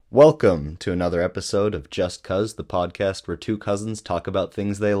Welcome to another episode of Just Cuz, the podcast where two cousins talk about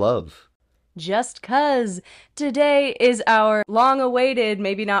things they love. Just 'cause today is our long-awaited,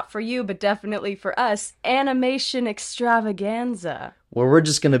 maybe not for you, but definitely for us, animation extravaganza. Where we're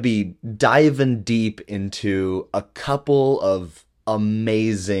just going to be diving deep into a couple of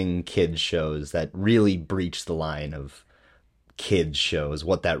amazing kids shows that really breach the line of kids shows,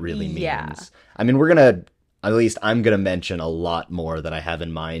 what that really means. Yeah. I mean, I'm going to mention a lot more that I have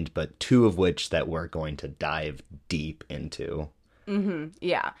in mind, but two of which that we're going to dive deep into.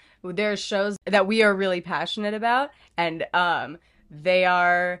 Yeah. There's shows that we are really passionate about, and they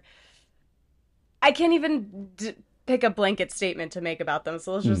are... I can't even pick a blanket statement to make about them,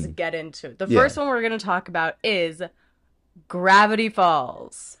 so let's just get into it. The first one we're going to talk about is Gravity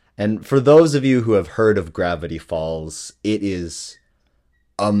Falls. And for those of you who have heard of Gravity Falls, it is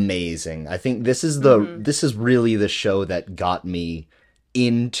amazing. I think this is really the show that got me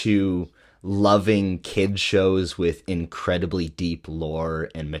into loving kid shows with incredibly deep lore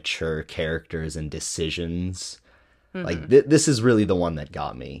and mature characters and decisions. Like this is really the one that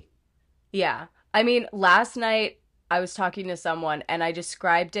got me. Yeah. I mean, last night I was talking to someone and I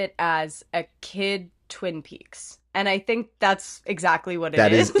described it as a kid Twin Peaks. And I think that's exactly what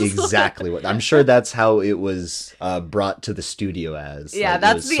it is. That is exactly what... I'm sure that's how it was brought to the studio as. Yeah, like,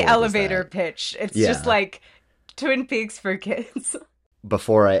 that's the elevator pitch. It's just like Twin Peaks for kids.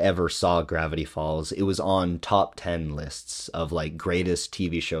 Before I ever saw Gravity Falls, it was on top 10 lists of like greatest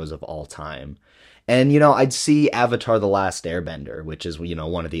TV shows of all time. And, I'd see Avatar: The Last Airbender, which is,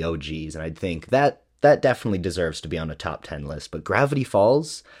 one of the OGs, and I'd think that definitely deserves to be on a top 10 list. But Gravity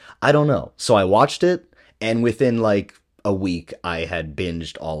Falls, I don't know. So I watched it. And within like a week, I had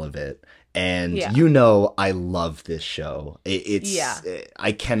binged all of it. And I love this show.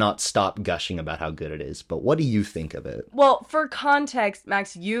 I cannot stop gushing about how good it is. But what do you think of it? Well, for context,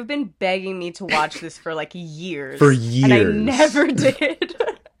 Max, you've been begging me to watch this for like years. For years. And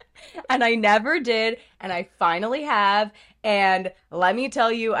I never did. And I finally have. And let me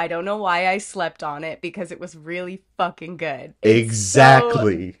tell you, I don't know why I slept on it because it was really fucking good.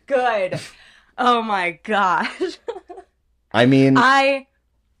 Exactly. So good. Oh my gosh. I mean, I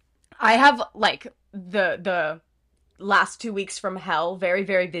have like the last 2 weeks from hell very,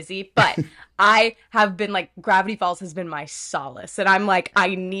 very busy, but I have been like, Gravity Falls has been my solace, and I'm like,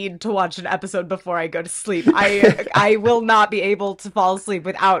 I need to watch an episode before I go to sleep. I will not be able to fall asleep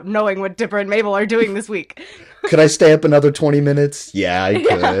without knowing what Dipper and Mabel are doing this week. Could I stay up another 20 minutes? Yeah, I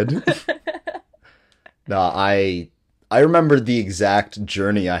could. No, I remember the exact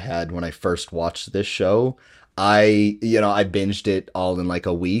journey I had when I first watched this show. I binged it all in like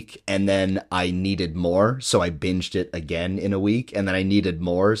a week, and then I needed more, so I binged it again in a week, and then I needed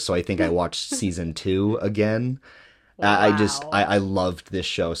more, so I think I watched season 2 again. Wow. I loved this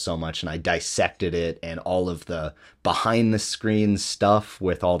show so much, and I dissected it, and all of the behind the scenes stuff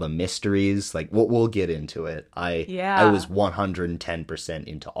with all the mysteries. Like we'll get into it. I was 110%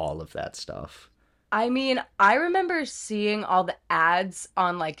 into all of that stuff. I mean, I remember seeing all the ads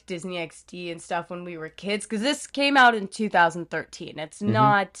on like Disney XD and stuff when we were kids, because this came out in 2013. It's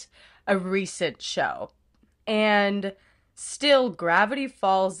not a recent show. And still, Gravity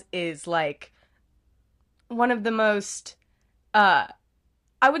Falls is like one of the most, I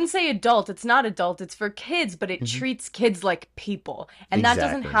wouldn't say adult. It's not adult. It's for kids, but it treats kids like people. And that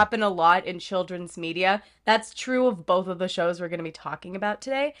doesn't happen a lot in children's media. That's true of both of the shows we're going to be talking about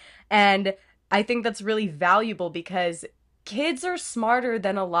today. And I think that's really valuable because kids are smarter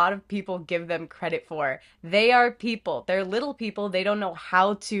than a lot of people give them credit for. They are people. They're little people. They don't know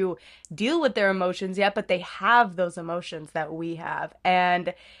how to deal with their emotions yet, but they have those emotions that we have.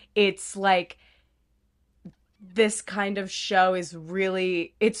 And it's like this kind of show is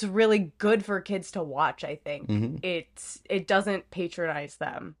really good for kids to watch, I think. It doesn't patronize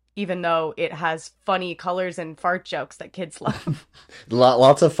them, even though it has funny colors and fart jokes that kids love.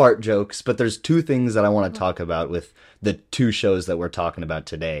 Lots of fart jokes, but there's two things that I want to talk about with the two shows that we're talking about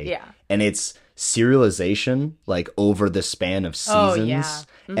today. Yeah. And it's serialization, like over the span of seasons. Oh, yeah.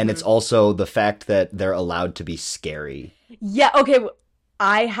 And it's also the fact that they're allowed to be scary. Yeah, okay.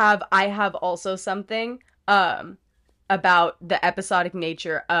 I have also something about the episodic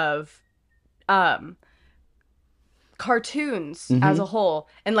nature of cartoons as a whole,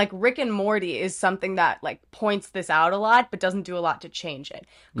 and like Rick and Morty is something that like points this out a lot but doesn't do a lot to change it.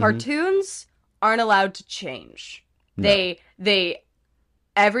 Cartoons aren't allowed to change. No. They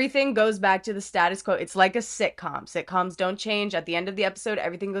everything goes back to the status quo. It's like a sitcom. Sitcoms don't change. At the end of the episode,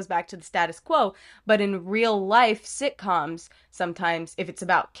 everything goes back to the status quo. But in real life sitcoms, sometimes if it's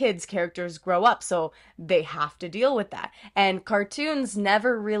about kids, characters grow up, so they have to deal with that. And cartoons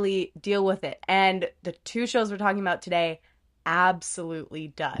never really deal with it. And the two shows we're talking about today absolutely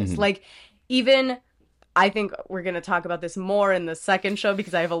does. Mhm. Like, even I think we're going to talk about this more in the second show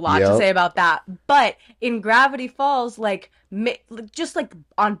because I have a lot to Yep. say about that. But in Gravity Falls, like, just like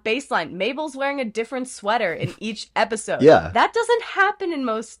on baseline, Mabel's wearing a different sweater in each episode. Yeah. That doesn't happen in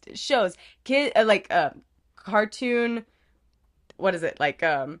most shows. Cartoon, what is it? Like,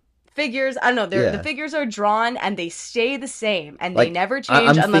 figures, I don't know, the Yeah. figures are drawn and they stay the same and they Like, never I- change I'm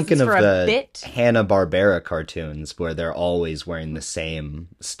unless thinking it's of for a the bit. Hanna-Barbera cartoons where they're always wearing the same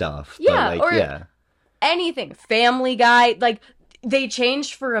stuff. But Yeah, like, or yeah. anything. Family Guy, like, they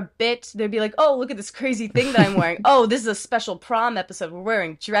changed for a bit. They'd be like, oh, look at this crazy thing that I'm wearing. Oh, this is a special prom episode. We're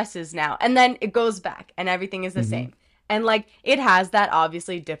wearing dresses now. And then it goes back and everything is the Mhm. same. And like, it has that.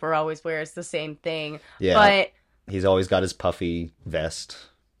 Obviously, Dipper always wears the same thing. Yeah. But He's always got his puffy vest.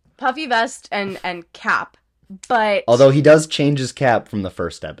 puffy vest and cap. But Although he does change his cap from the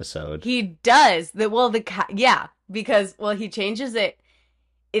first episode. he does. Yeah, because, well, he changes it.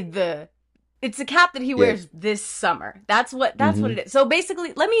 It's a cap that he wears this summer. That's what Mhm. it is. So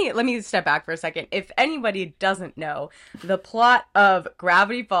basically, let me step back for a second. If anybody doesn't know, the plot of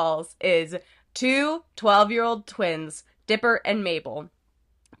Gravity Falls is two 12-year-old twins, Dipper and Mabel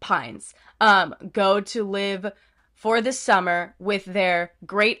Pines, go to live for the summer with their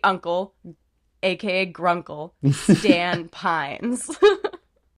great uncle, aka Grunkle, Stan Pines,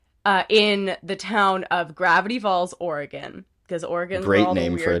 in the town of Gravity Falls, Oregon. Because Oregon's where Great all the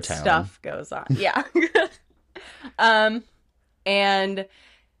name weird for a town. stuff goes on. Yeah. And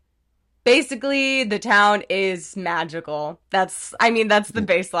basically the town is magical. That's the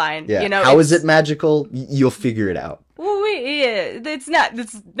baseline. Yeah. You know, How is it magical? You'll figure it out. Well, it's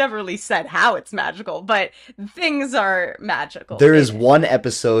never really said how it's magical, but things are magical. There is one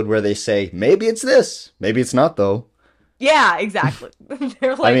episode where they say, maybe it's this. Maybe it's not, though. Yeah, exactly.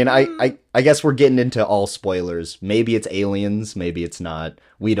 They're like, I mean, I guess we're getting into all spoilers. Maybe it's aliens. Maybe it's not.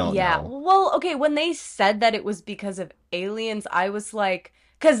 We don't know. Well, okay, when they said that it was because of aliens, I was like,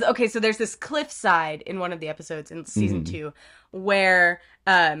 okay, so there's this cliffside in one of the episodes in season 2 where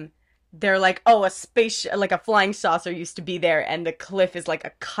they're like, oh, a space, like a flying saucer used to be there, and the cliff is like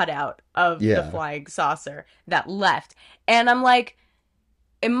a cutout of the flying saucer that left. And I'm like,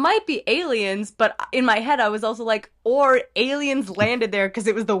 it might be aliens, but in my head I was also like, or aliens landed there because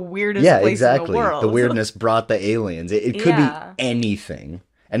it was the weirdest place in the world. The weirdness brought the aliens. It could be anything.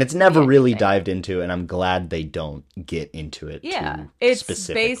 And it's never really dived into, and I'm glad they don't get into it too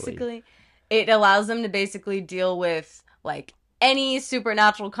specifically. Basically, it allows them to basically deal with, like, any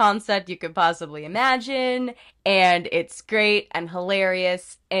supernatural concept you could possibly imagine, and it's great and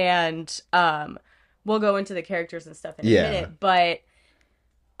hilarious, and we'll go into the characters and stuff in a minute, but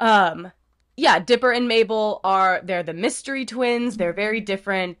yeah, Dipper and Mabel they're the mystery twins. They're very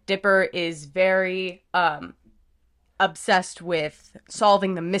different. Dipper is very obsessed with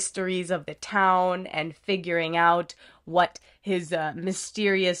solving the mysteries of the town and figuring out what his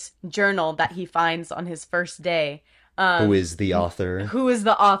mysterious journal that he finds on his first day. Who is the author? Who is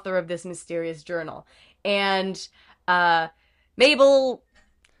the author of this mysterious journal? And Mabel,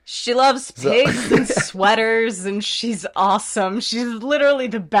 she loves pigs and sweaters, and she's awesome. She's literally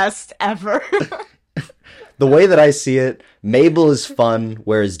the best ever. The way that I see it, Mabel is fun,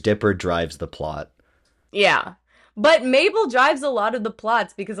 whereas Dipper drives the plot. Yeah. But Mabel drives a lot of the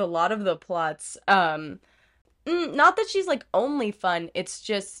plots because a lot of the plots, not that she's like only fun, it's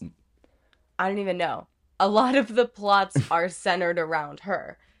just, I don't even know. A lot of the plots are centered around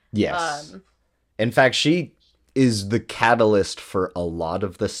her. Yes. In fact, she is the catalyst for a lot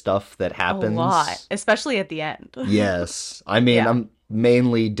of the stuff that happens. A lot, especially at the end. Yes. I mean, I'm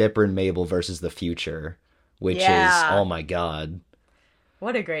mainly Dipper and Mabel versus the future, which is, oh my god.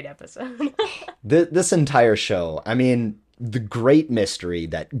 What a great episode. This entire show, I mean, the great mystery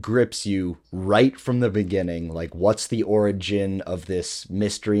that grips you right from the beginning, like what's the origin of this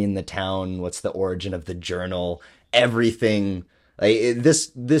mystery in the town, what's the origin of the journal, everything. Like,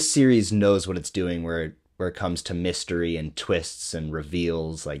 this series knows what it's doing where it comes to mystery and twists and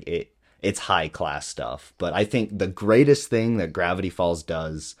reveals. Like, it's high class stuff. But I think the greatest thing that Gravity Falls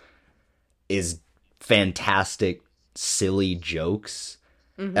does is fantastic, silly jokes.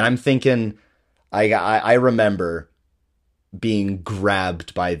 And I'm thinking, I remember being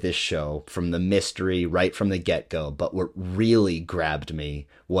grabbed by this show from the mystery right from the get-go. But what really grabbed me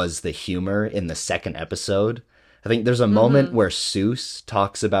was the humor in the second episode. I think there's a moment where Seuss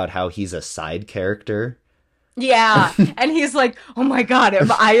talks about how he's a side character. Yeah, and he's like, "Oh my god,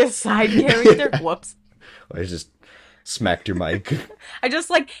 am I a side character?" Whoops. I just smacked your mic. I just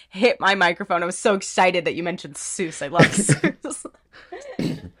like hit my microphone. I was so excited that you mentioned Seuss. I love Seuss.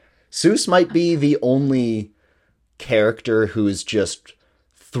 Seuss might be the only character who's just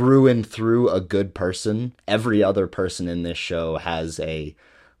through and through a good person. Every other person in this show has a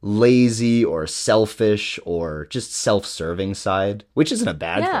lazy or selfish or just self-serving side, which isn't a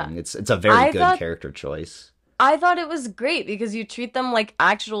bad thing. It's a very good character choice. I thought it was great because you treat them like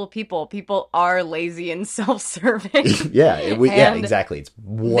actual people. People are lazy and self-serving. Yeah, exactly. It's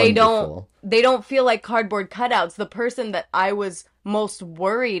wonderful. They don't feel like cardboard cutouts. The person that I was most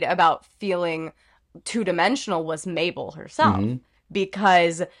worried about feeling two-dimensional was Mabel herself.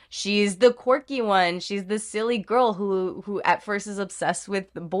 Because she's the quirky one. She's the silly girl who at first is obsessed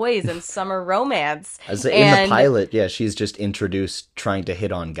with boys and summer romance. In the pilot, she's just introduced trying to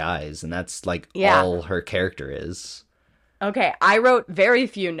hit on guys, and that's like all her character is. Okay, I wrote very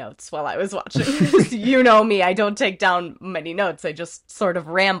few notes while I was watching this. You know me, I don't take down many notes. I just sort of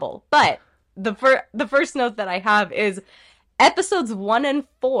ramble. But the first note that I have is episodes 1 and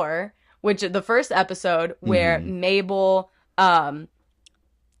 4, which the first episode where Mabel...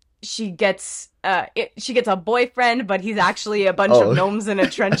 she gets a boyfriend, but he's actually a bunch of gnomes in a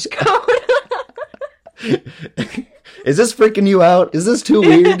trench coat. Is this freaking you out? Is this too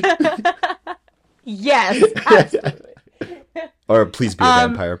weird? Yes, absolutely. Or please be a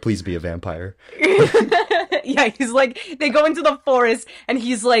vampire. Please be a vampire. Yeah, he's like, they go into the forest, and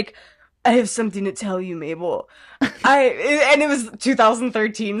he's like, I have something to tell you, Mabel. And it was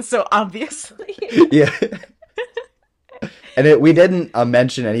 2013, so obviously. Yeah. And we didn't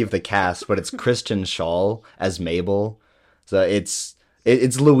mention any of the cast, but it's Kristen Schaal as Mabel. So it's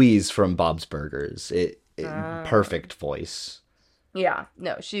Louise from Bob's Burgers. Perfect voice. Yeah,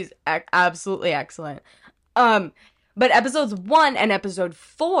 no, she's absolutely excellent. But episodes 1 and episode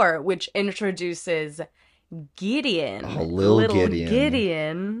 4, which introduces Gideon. Oh, little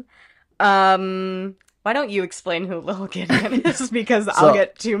Gideon. Why don't you explain who Little Gideon is? Because I'll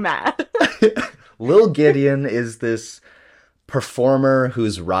get too mad. Lil Gideon is this performer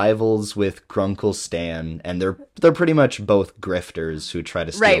who's rivals with Grunkle Stan, and they're pretty much both grifters who try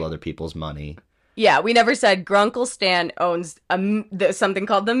to steal other people's money. Yeah, we never said Grunkle Stan owns something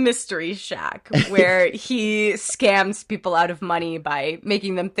called the Mystery Shack, where he scams people out of money by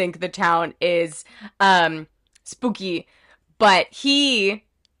making them think the town is spooky. But he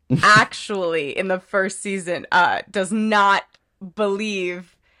actually, in the first season, does not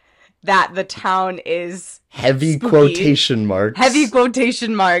believe that the town is heavy spooky. Quotation marks. Heavy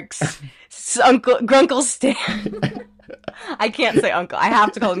quotation marks. Grunkle Stan. I can't say uncle. I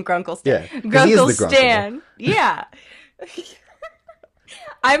have to call him Grunkle Stan. Yeah, Grunkle Stan. Yeah.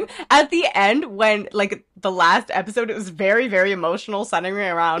 I'm at the end when, like, the last episode, it was very, very emotional, centering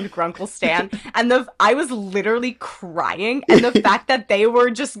around Grunkle Stan, and I was literally crying, and the fact that they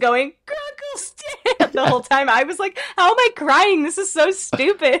were just going, Grunkle Stan, the whole time, I was like, how am I crying? This is so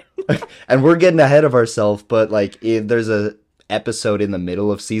stupid. And we're getting ahead of ourselves, but, like, there's a episode in the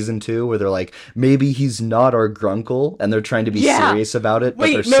middle of season 2 where they're like, maybe he's not our Grunkle, and they're trying to be serious about it, but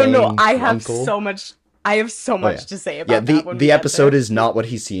they're saying I Grunkle. I have so much to say about that. Yeah, the episode is not what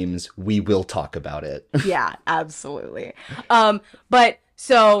he seems. We will talk about it. Yeah, absolutely. But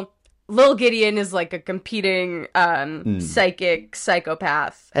so Lil Gideon is like a competing psychic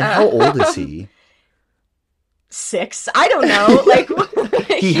psychopath. And how old is he? 6. I don't know. Like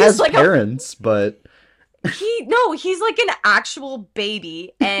he has like parents, but he's like an actual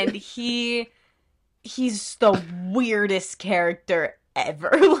baby, and he's the weirdest character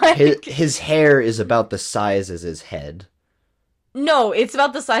ever. Like his hair is about the size as his head. No, it's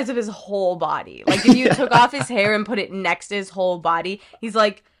about the size of his whole body. Like if you took off his hair and put it next to his whole body, he's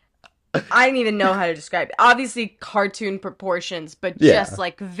like, I don't even know how to describe it. Obviously cartoon proportions, but just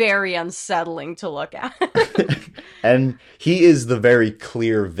like very unsettling to look at. And he is the very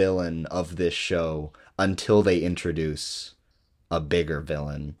clear villain of this show until they introduce a bigger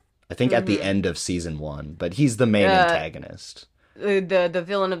villain. I think at the end of season 1, but he's the main antagonist. The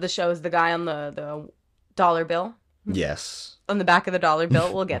villain of the show is the guy on the dollar bill. Yes. On the back of the dollar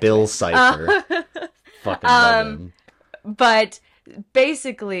bill. We'll get Bill Cipher. Fucking love him. But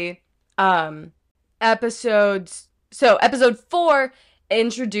basically, episode 4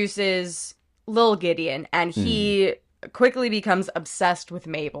 introduces Lil Gideon, and he quickly becomes obsessed with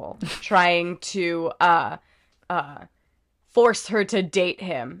Mabel, trying to force her to date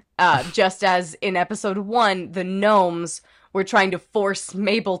him. Just as in episode 1, the gnomes were trying to force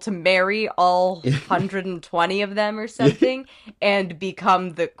Mabel to marry all 120 of them or something and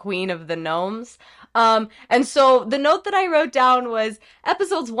become the queen of the gnomes. And so the note that I wrote down was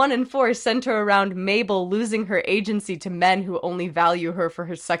episodes 1 and 4 center around Mabel losing her agency to men who only value her for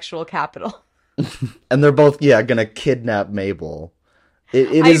her sexual capital. And they're both, gonna kidnap Mabel.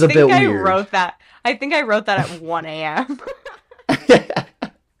 It is a bit weird. I think I wrote that at 1 a.m.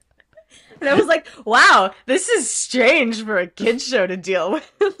 And I was like, wow, this is strange for a kid's show to deal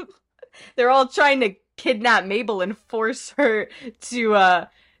with. They're all trying to kidnap Mabel and force her to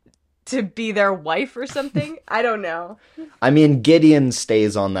be their wife or something. I don't know. I mean, Gideon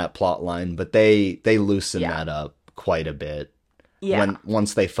stays on that plot line, but they loosen that up quite a bit. Yeah.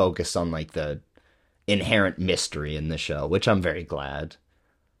 Once they focus on like the inherent mystery in the show, which I'm very glad.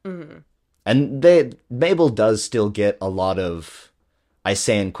 Mm-hmm. And Mabel does still get a lot of, I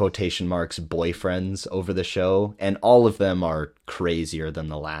say in quotation marks, boyfriends over the show, and all of them are crazier than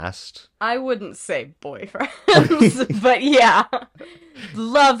the last. I wouldn't say boyfriends, but yeah.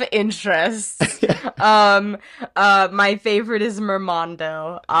 Love interests. My favorite is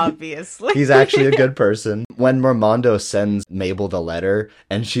Mermando, obviously. He's actually a good person. When Mermando sends Mabel the letter,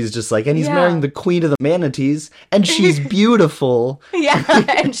 and she's just like, and he's marrying the queen of the manatees, and she's beautiful. Yeah,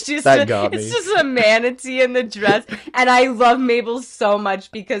 and it's just a manatee in the dress. And I love Mabel so much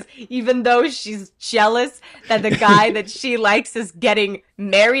because even though she's jealous that the guy that she likes is getting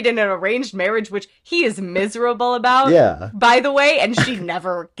married in an arranged marriage, which he is miserable about, by the way, and she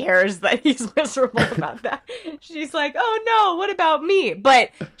never cares that he's miserable about that. She's like, oh no, what about me? But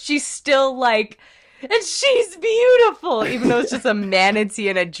she's still like, and she's beautiful, even though it's just a manatee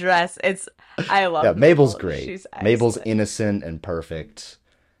in a dress. I love Mabel. Mabel's great. Mabel's innocent and perfect.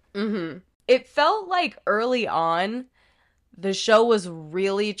 Mm-hmm. It felt like early on, the show was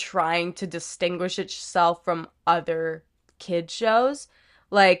really trying to distinguish itself from other kid shows.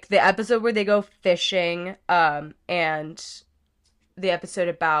 Like the episode where they go fishing, and the episode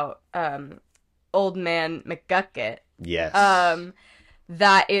about Old Man McGucket. Yes.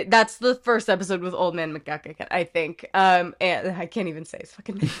 That's the first episode with Old Man McGucket, I think. And I can't even say his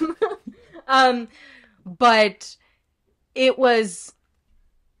fucking name. But it was,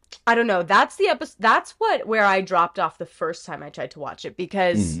 I don't know. That's the episode. That's where I dropped off the first time I tried to watch it,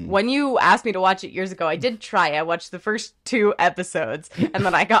 because when you asked me to watch it years ago, I did try. I watched the first 2 episodes and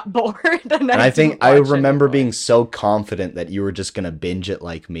then I got bored. And I think I remember being so confident that you were just gonna binge it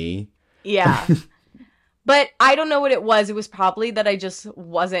like me. Yeah. But I don't know what it was. It was probably that I just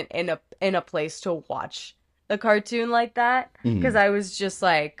wasn't in a place to watch the cartoon like that, because I was just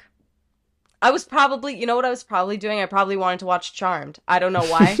like, I was probably, you know what I was probably doing? I probably wanted to watch Charmed. I don't know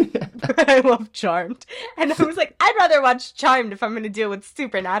why, but I love Charmed. And I was like, I'd rather watch Charmed if I'm going to deal with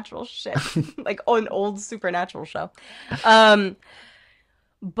supernatural shit. Like an old supernatural show.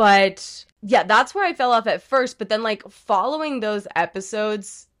 But yeah, that's where I fell off at first. But then like following those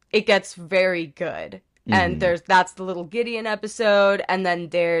episodes, it gets very good. And that's the little Gideon episode. And then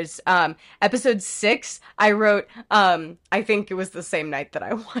there's episode 6. I wrote, I think it was the same night that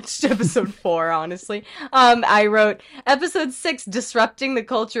I watched episode 4, honestly. I wrote episode 6, disrupting the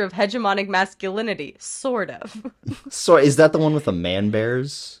culture of hegemonic masculinity. Sort of. So is that the one with the man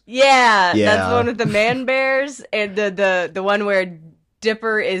bears? Yeah, that's the one with the man bears. And the one where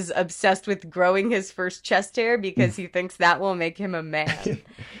Dipper is obsessed with growing his first chest hair because he thinks that will make him a man.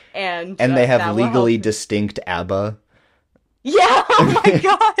 And they have legally distinct ABBA. Yeah, oh my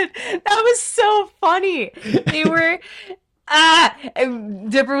god, that was so funny. They were,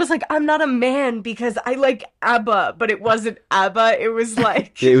 and Dipper was like, I'm not a man because I like ABBA, but it wasn't ABBA, it was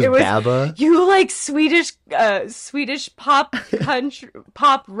like... it was BABA? You like Swedish pop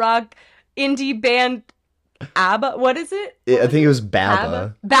rock indie band ABBA? What is it? I think it was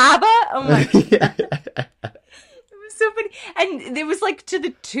BABA. BABA? Oh my god. So funny. And it was like to the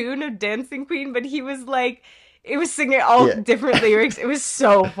tune of Dancing Queen, but he was like, it was singing all different lyrics. It was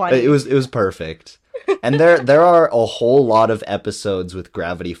so funny. It was perfect. And there are a whole lot of episodes with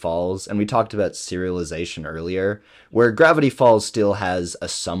Gravity Falls, and we talked about serialization earlier, where Gravity Falls still has a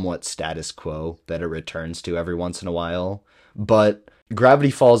somewhat status quo that it returns to every once in a while. But Gravity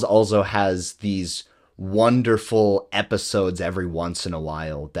Falls also has these wonderful episodes every once in a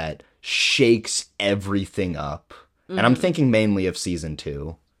while that shakes everything up. And I'm thinking mainly of season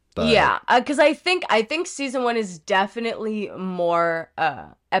 2. But... yeah, because I think season 1 is definitely more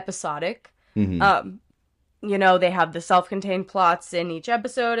episodic. You know, they have the self-contained plots in each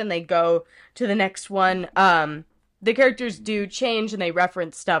episode, and they go to the next one. The characters do change, and they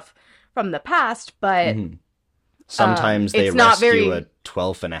reference stuff from the past, but sometimes they rescue a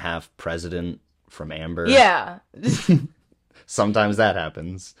 12 and a half president from Amber. Yeah. Sometimes that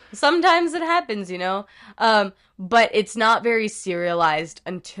happens. Sometimes it happens, you know? But it's not very serialized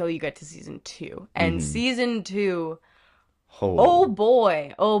until you get to season 2. And Hmm. season 2, oh Oh,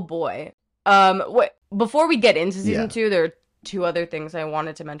 boy, oh boy. Before we get into season yeah. 2, there are two other things I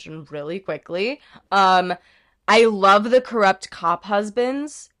wanted to mention really quickly. Um, I love the corrupt cop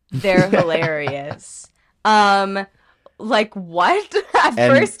husbands. They're hilarious. Um, like what? At And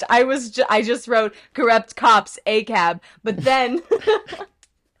first, I just wrote corrupt cops a cab, but then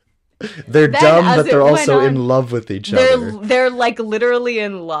they're then dumb, as but they're it went also on, in love with each they're other. they're like literally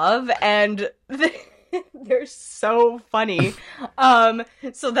in love, and they're so funny.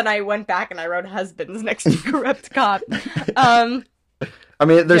 So then I went back and I wrote husbands next to corrupt cop. Um, I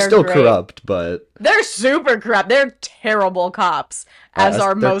mean, they're they're still great. corrupt, but They're super corrupt. They're terrible cops, as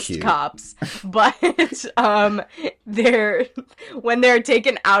are they're most cute. cops. But they're when they're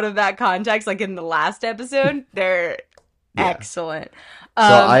taken out of that context, like in the last episode, they're Yeah. excellent.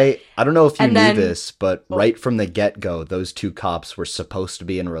 So Um, I don't know if you and knew then this, but oh, right from the get-go, those two cops were supposed to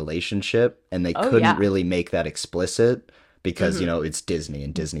be in a relationship, and they oh couldn't yeah. really make that explicit because, hmm it's Disney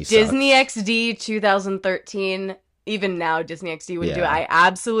and Disney Disney sucks. XD 2013. Even now, Disney XD wouldn't do it. Yeah. I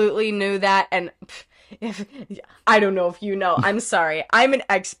absolutely knew that, and if I don't know if you know, I'm sorry. I'm an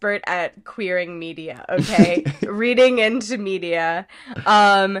expert at queering media. Okay, reading into media,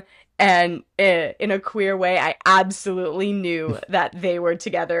 and in a queer way, I absolutely knew that they were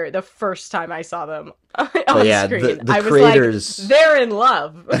together the first time I saw them But on yeah, the screen. the I was like, creators they're in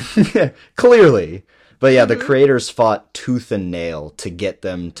love. clearly. But yeah, the hmm creators fought tooth and nail to get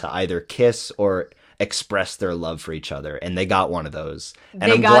them to either kiss or express their love for each other, and they got one of those.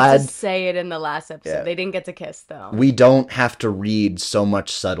 And They I'm got to glad, say it in the last episode. yeah, They didn't get to kiss though. we don't have to read so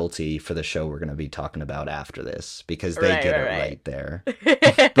much subtlety for the show we're going to be talking about after this because they Right, get it right, right there.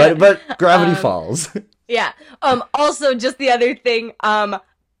 right. But Gravity um, Falls. yeah. Also, just the other thing.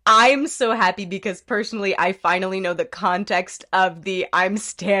 I'm so happy because personally, I finally know the context of the "I'm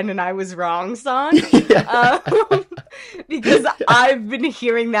Stan and I Was Wrong" song. Yeah. Um, because I've been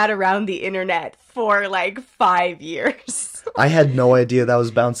hearing that around the internet for like 5 years. I had no idea that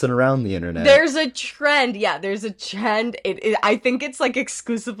was bouncing around the internet. There's a trend. Yeah, there's a trend. I think it's like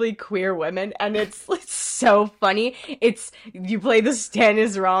exclusively queer women, and it's so funny. It's you play the "Stan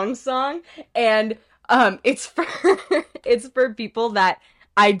is Wrong" song, and it's for it's for people that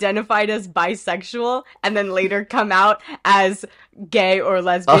identified as bisexual and then later come out as gay or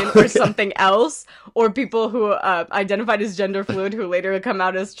lesbian Oh, or yeah. something else, or people who identified as gender fluid who later come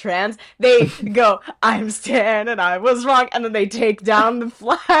out as trans. They go, "I'm Stan and I was wrong," and then they take down the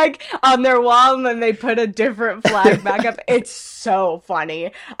flag on their wall and then they put a different flag back up. It's so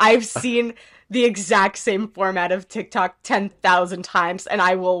funny. I've seen the exact same format of TikTok 10,000 times, and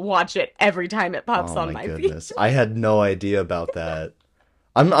I will watch it every time it pops Oh on my my feed. goodness. I had no idea about that.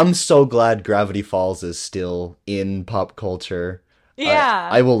 I'm so glad Gravity Falls is still in pop culture.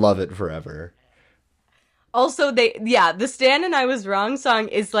 Yeah. I will love it forever. Also, the "Stan and I Was Wrong" song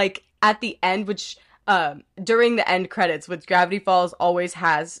is like at the end, which during the end credits, which Gravity Falls always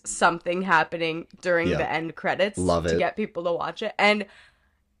has something happening during the Yep. end credits Love to it. get people to watch it, and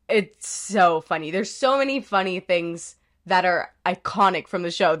it's so funny. There's so many funny things that are iconic from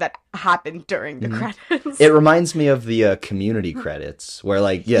the show that happen during the Mhm. credits. It reminds me of the community credits where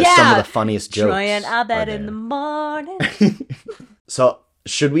like yeah, some of the Yeah, funniest Troy and jokes are Abed in the there. morning. So,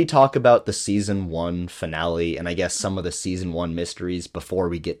 should we talk about the season 1 finale and I guess some of the season 1 mysteries before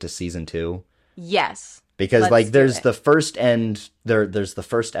we get to season 2? Yes, Because let's like do there's it. the first end there's the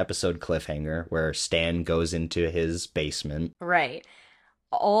first episode cliffhanger where Stan goes into his basement. Right.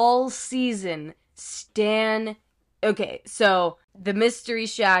 All season, Stan. Okay, so the Mystery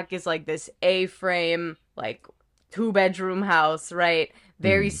Shack is like this A-frame, like 2 bedroom house, right?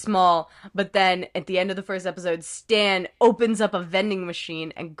 Very Mhm. small. But then at the end of the first episode, Stan opens up a vending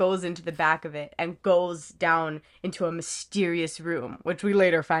machine and goes into the back of it and goes down into a mysterious room, which we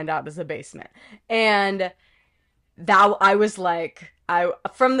later find out is a basement. And that I was like, I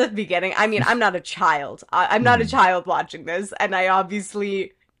from the beginning. I mean, I'm not a child. I'm not a Mhm. child watching this, and I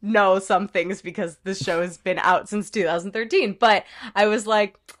obviously know some things because the show has been out since 2013. But I was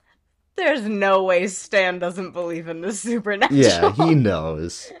like, there's no way Stan doesn't believe in the Yeah, he supernatural.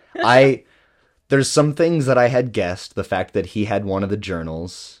 knows. I There's some things that I had guessed, the fact that he had one of the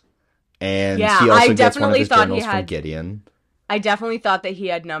journals and Yeah, he also gets one of his journals from Gideon. I definitely thought that he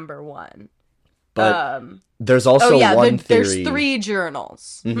had number one. But Um. there's Oh also yeah, one there's theory. 3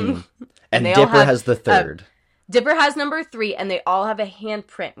 journals. Mhm. And And they all Dipper have has the third. Dipper has number 3, and they all have a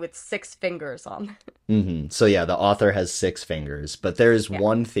handprint with 6 fingers on them. So yeah, the author has 6 fingers, but there's Yeah.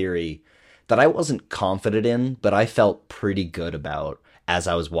 one theory that I wasn't confident in, but I felt pretty good about as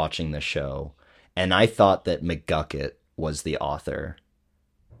I was watching the show. And I thought that McGucket was the author.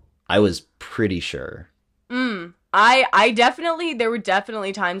 I was pretty sure. I definitely, there were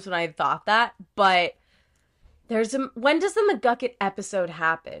definitely times when I thought that, but when does the McGucket episode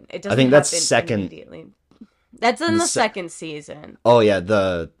happen? It doesn't I think that's happen second. immediately. That's in the second season. Oh yeah,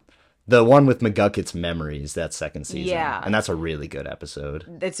 the one with McGucket's memories, that second season. Yeah. And that's a really good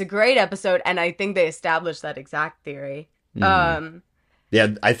episode. It's a great episode, and I think they established that exact theory.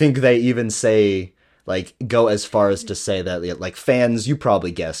 Yeah, I think they even say, like, go as far as to say that, like, fans, you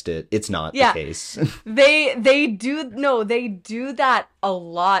probably guessed it. It's not the case. they do that a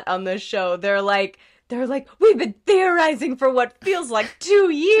lot on the show. They're like, we've been theorizing for what feels like 2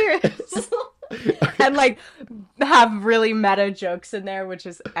 years. And, like, have really meta jokes in there, which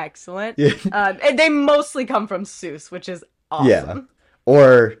is excellent. Yeah. And they mostly come from Seuss, which is awesome. Yeah.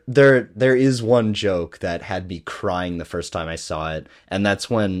 Or there is one joke that had me crying the first time I saw it, and that's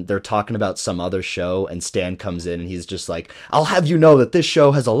when they're talking about some other show, and Stan comes in, and he's just like, I'll have you know that this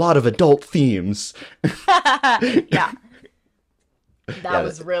show has a lot of adult themes. Yeah. That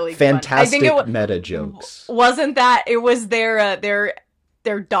was really fantastic meta jokes. Wasn't that, it was their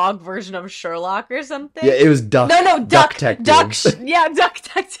dog version of Sherlock or something? Yeah, it was Duck. No, Duck Detective. Duck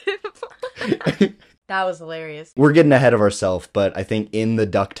Detective. That was hilarious. We're getting ahead of ourselves, but I think in the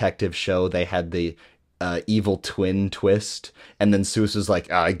Duck Detective show, they had the evil twin twist, and then Seuss was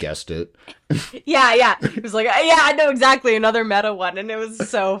like, I guessed it. Yeah. He was like, yeah, I know exactly, another meta one, and it was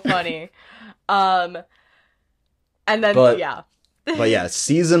so funny. And then, But yeah,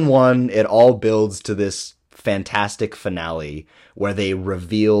 season 1, it all builds to this fantastic finale where they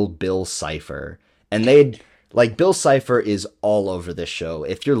reveal Bill Cipher. And Bill Cipher is all over this show.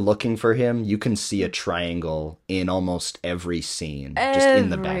 If you're looking for him, you can see a triangle in almost every scene, just in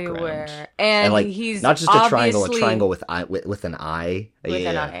the background. And like, he's not just a triangle with an eye. With an eye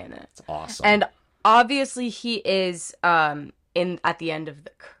in it. It's awesome. And obviously he is at the end of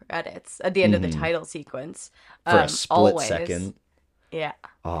the credits, at the end of the title sequence. For a split second. Yeah.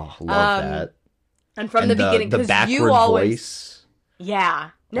 Oh, love that. And from the beginning, the backward voice.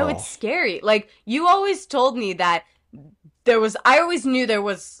 Yeah. No, it's scary. Like, you always told me that I always knew there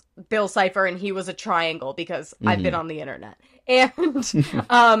was Bill Cipher and he was a triangle because I've been on the internet.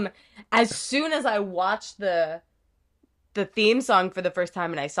 And as soon as I watched the theme song for the first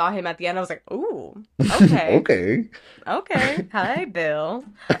time and I saw him at the end, I was like, ooh, okay. Okay. Hi, Bill.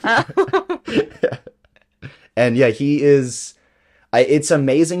 And yeah, he is... it's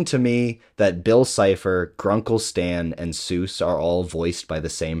amazing to me that Bill Cipher, Grunkle Stan, and Seuss are all voiced by the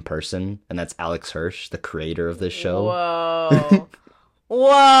same person, and that's Alex Hirsch, the creator of this show.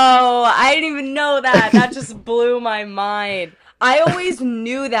 Whoa, I didn't even know that. That just blew my mind. I always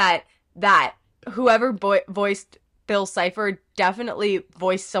knew that whoever voiced Bill Cipher definitely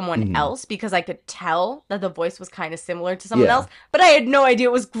voiced someone else, because I could tell that the voice was kind of similar to someone else, but I had no idea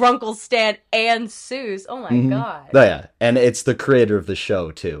it was Grunkle Stan and Seuss. Oh my god. Oh, yeah, and it's the creator of the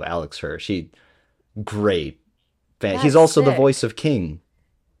show too, Alex Hirsch. Great fan. He's also the voice of King.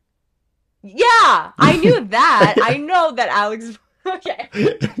 Yeah, I knew that. I know that Alex... Okay.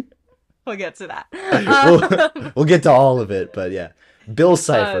 We'll get to that. We'll get to all of it, but yeah. Bill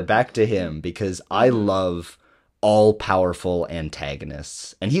Cipher, back to him, because I love all-powerful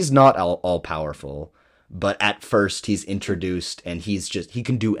antagonists. And he's not all-powerful, but at first he's introduced and he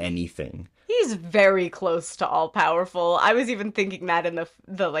can do anything. He's very close to all-powerful. I was even thinking that in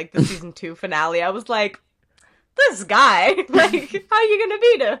the season 2 finale. I was like, this guy, like, how are you gonna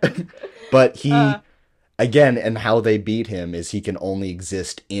beat him? But he, again, and how they beat him is he can only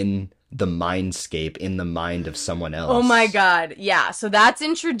exist in the mindscape, in the mind of someone else. Oh my god, yeah. So that's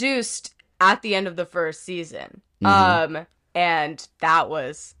introduced at the end of the first season. And that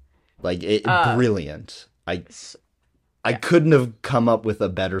was... brilliant. I couldn't have come up with a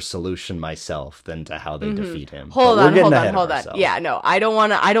better solution myself than to how they defeat him. Hold on. Yeah, no, I don't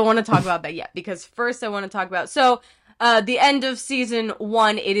want to talk about that yet, because first I want to talk about... So, the end of season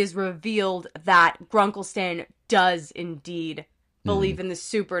 1, it is revealed that Grunkle Stan does indeed believe in the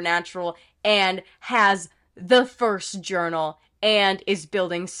supernatural and has the first journal and is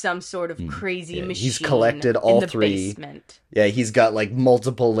building some sort of crazy machine. He's collected all in the three. Basement. Yeah, he's got like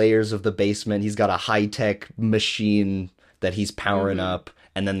multiple layers of the basement. He's got a high-tech machine that he's powering up,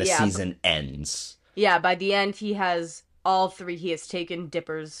 and then the season ends. Yeah, by the end he has all 3. He has taken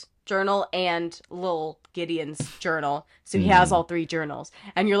Dipper's journal and Lil Gideon's journal. So he has all 3 journals.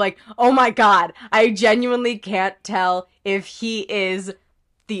 And you're like, oh my god, I genuinely can't tell if he is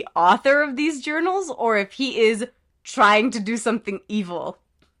the author of these journals or if he is trying to do something evil.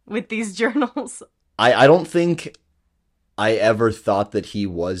 with these journals. I don't think I ever thought that he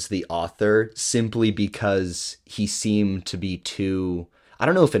was the author simply because he seemed to be too, I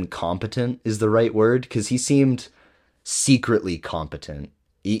don't know if incompetent is the right word, because he seemed secretly competent.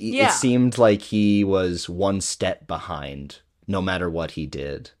 Yeah. It seemed like he was one step behind, no matter what he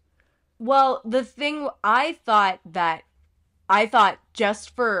did. Well, the thing I thought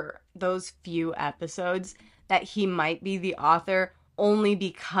just for those few episodes that he might be the author only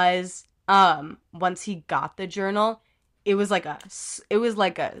because once he got the journal, it was like a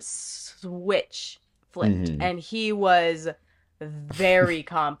switch flipped, and he was very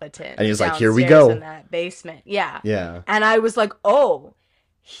competent. And he was like, "Here we go." In that basement. Yeah. Yeah. And I was like, "Oh,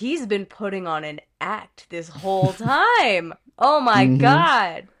 he's been putting on an act this whole time." Oh my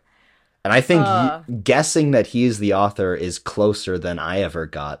god. And I think guessing that he is the author is closer than I ever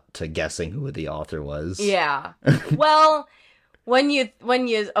got to guessing who the author was. Yeah. Well, when you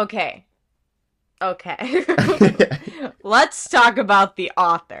okay. Let's talk about the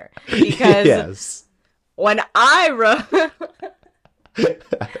author, because yes. when I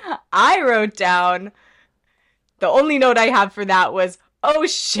wrote down, the only note I have for that was, "Oh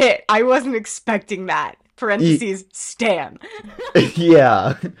shit, I wasn't expecting that." Parentheses, Stan.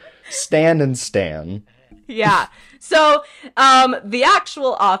 Yeah. Stan and Stan. Yeah. So, the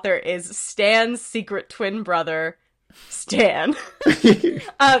actual author is Stan's secret twin brother, Stan.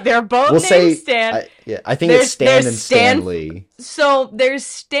 They're both named Stan. I think it's Stan and Stanley. So there's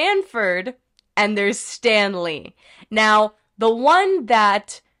Stanford and there's Stanley. Now, the one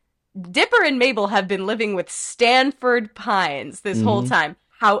that Dipper and Mabel have been living with Stanford Pines this whole time.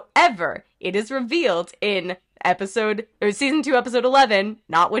 However, it is revealed in season 2, episode 11,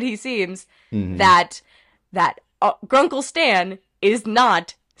 Not What He Seems, that Grunkle Stan is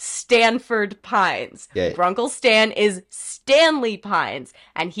not Stanford Pines. Yeah. Grunkle Stan is Stanley Pines,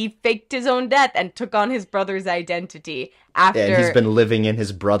 and he faked his own death and took on his brother's identity after... Yeah, and he's been living in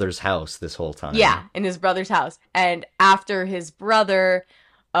his brother's house this whole time. Yeah, in his brother's house. And after his brother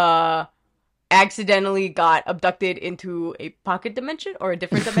accidentally got abducted into a pocket dimension or a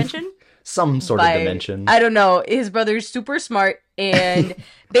different dimension. Some sort of dimension. I don't know. His brother's super smart, and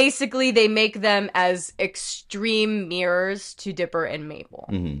basically they make them as extreme mirrors to Dipper and Mabel.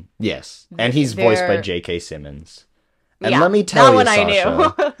 Mm-hmm. Yes. And he's voiced by J.K. Simmons. And yeah, let me tell you, Sasha, I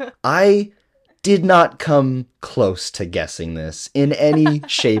knew. I did not come close to guessing this in any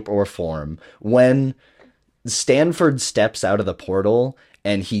shape or form. When Stanford steps out of the portal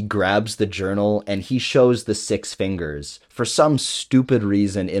and he grabs the journal and he shows the 6 fingers, for some stupid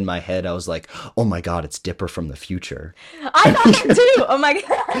reason in my head, I was like, oh my god, it's Dipper from the future. I thought that too. Oh my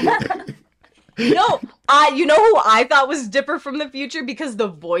god. No, you know who I thought was Dipper from the future because the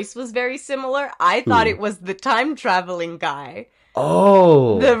voice was very similar? I thought it was the time traveling guy.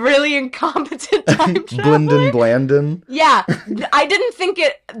 Oh. The really incompetent time traveler. Blyndon Blandon? Yeah. I didn't think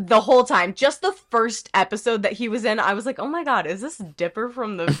it the whole time. Just the first episode that he was in, I was like, oh my god, is this Dipper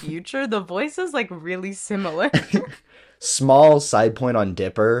from the future? The voice is like really similar. Small side point on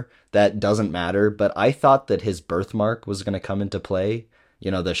Dipper that doesn't matter, but I thought that his birthmark was going to come into play.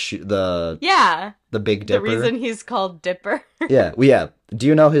 You know, the Big Dipper. The reason he's called Dipper. Yeah. Well, yeah. Do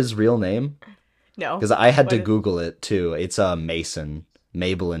you know his real name? No. Because I had to Google it, too. It's Mason.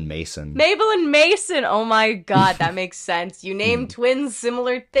 Mabel and Mason. Mabel and Mason! Oh my god, that makes sense. You name twins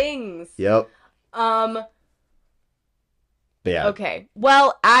similar things. Yep. But yeah. Okay.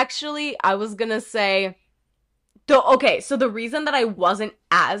 Well, actually, I was gonna say... so the reason that I wasn't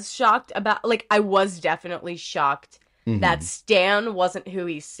as shocked about... Like, I was definitely shocked that Stan wasn't who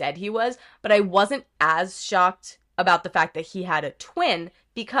he said he was, but I wasn't as shocked about the fact that he had a twin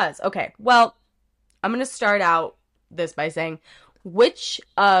because... Okay, well... I'm going to start out this by saying, which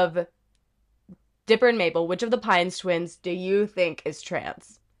of Dipper and Mabel, which of the Pines twins do you think is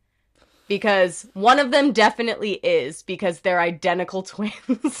trans? Because one of them definitely is, because they're identical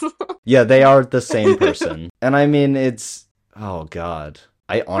twins. Yeah, they are the same person. And I mean, it's... Oh, God.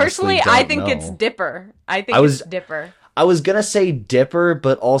 I honestly Personally, don't I think know. it's Dipper. It's Dipper. I was going to say Dipper,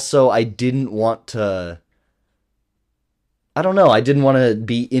 but also I didn't want to... I don't know. I didn't want to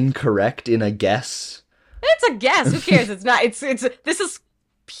be incorrect in a guess. It's a guess. Who cares? It's not. This is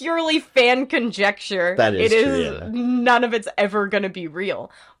purely fan conjecture. That is true. Yeah. None of it's ever gonna be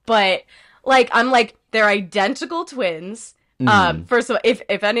real. But I'm like, they're identical twins. First of all,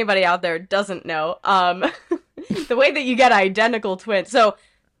 if anybody out there doesn't know, the way that you get identical twins. So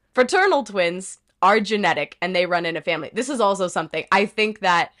fraternal twins are genetic and they run in a family. This is also something I think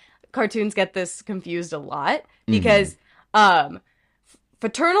that cartoons get this confused a lot because.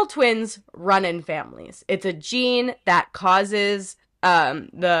 Fraternal twins run in families. It's a gene that causes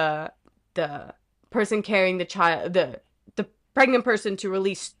the person carrying the child, the pregnant person, to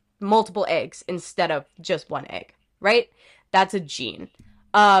release multiple eggs instead of just one egg, right? That's a gene.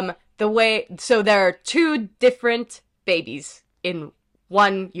 So there are two different babies in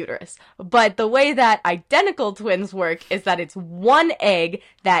one uterus. But the way that identical twins work is that it's one egg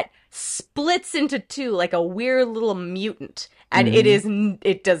that splits into two like a weird little mutant. And it is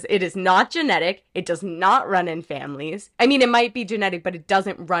not genetic. It does not run in families. I mean, it might be genetic, but it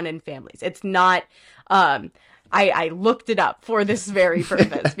doesn't run in families. It's not, I looked it up for this very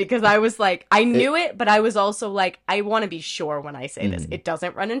purpose because I was like, I knew it, but I was also like, I want to be sure when I say this. It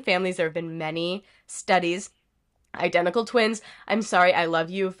doesn't run in families. There have been many studies. Identical twins. I'm sorry, I love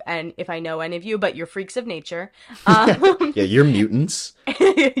you, and if I know any of you, but you're freaks of nature. Yeah, you're mutants.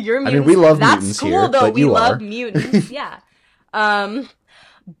 You're mutants. I mean, we love That's mutants cool, here, though. but We you love are. mutants. Yeah.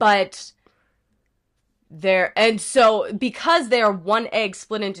 But and so because they are one egg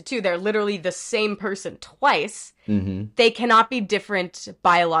split into two, they're literally the same person twice. They cannot be different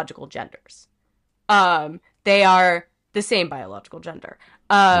biological genders. They are the same biological gender.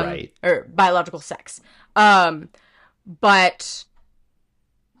 Right. Or biological sex. But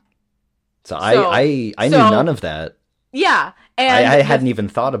I knew none of that. Yeah, and I hadn't even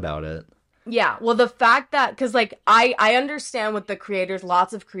thought about it. Yeah, well, the fact that, because, like, I understand what the creators,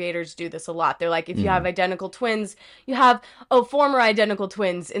 lots of creators do this a lot. They're like, if you have identical twins, you have, former identical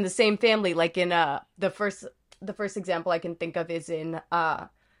twins in the same family. Like in, the first example I can think of is in,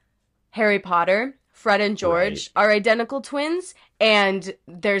 Harry Potter. Fred and George are identical twins, and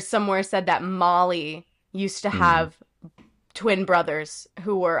there's somewhere said that Molly used to have twin brothers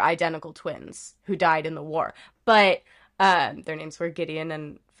who were identical twins who died in the war. But, their names were Gideon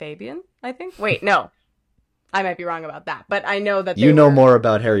and Fabian, I think. Wait, no. I might be wrong about that, but I know that you know more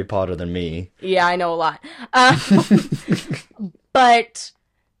about Harry Potter than me. Yeah, I know a lot. But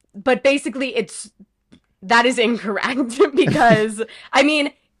basically, that is incorrect because I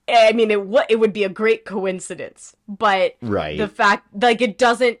mean, it would be a great coincidence, but the fact, like,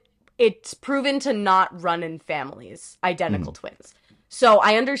 it's proven to not run in families, identical twins. So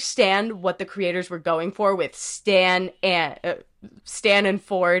I understand what the creators were going for with Stan and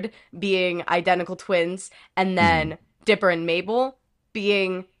Ford being identical twins, and then Dipper and Mabel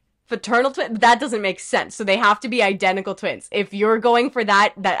being fraternal twins. That doesn't make sense. So they have to be identical twins. If you're going for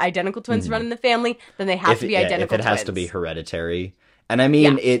that identical twins run in the family, then they have to be identical twins. If it has to be hereditary. And I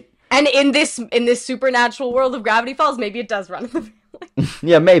mean, And in this supernatural world of Gravity Falls, maybe it does run in the family.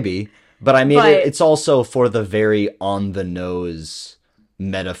 Yeah, maybe. But I mean, it's also for the very on-the-nose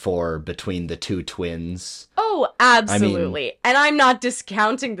metaphor between the two twins. Oh, absolutely. I mean, and I'm not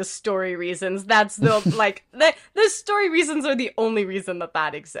discounting the story reasons. That's the, like, the story reasons are the only reason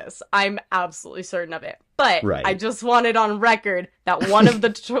that exists. I'm absolutely certain of it. But I just want it on record that one of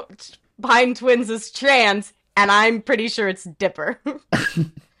the Pine twins is trans, and I'm pretty sure it's Dipper.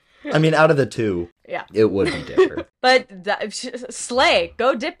 I mean, out of the two, it would be Dipper. But slay,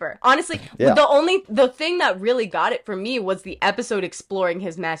 go Dipper. Honestly, the thing that really got it for me was the episode exploring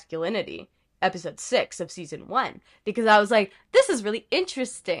his masculinity, episode 6 of season 1, because I was like, this is really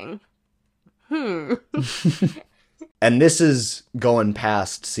interesting. And this is going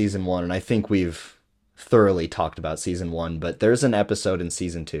past season 1, and I think we've thoroughly talked about season 1, but there's an episode in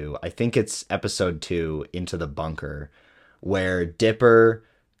season 2, I think it's episode 2, Into the Bunker, where Dipper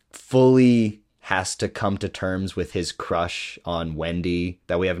fully has to come to terms with his crush on Wendy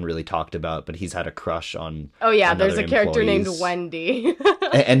that we haven't really talked about, but he's had a crush on there's a character named Wendy.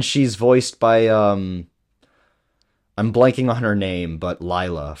 And she's voiced by I'm blanking on her name, but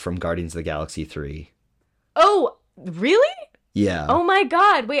Lila from Guardians of the Galaxy 3. Oh, really? Yeah. Oh my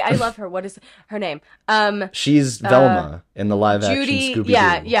god. Wait, I love her. What is her name? She's Velma in the live action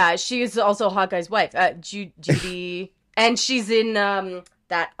Scooby-Doo. Yeah, she's also Hawkeye's wife. Judy and she's in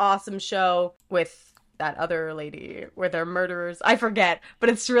that awesome show with that other lady where they're murderers. I forget, but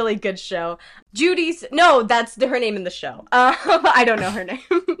it's a really good show. That's her name in the show. I don't know her name.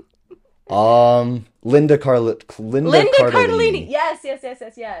 Linda Cardellini. Yes.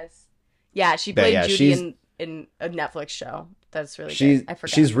 Yeah, she played Judy in a Netflix show. That's really good. I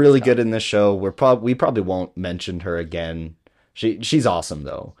forgot. She's really good in this show. We probably won't mention her again. She's awesome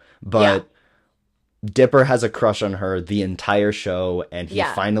though. But Dipper has a crush on her the entire show, and he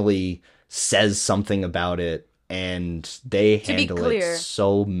finally says something about it, and they handle it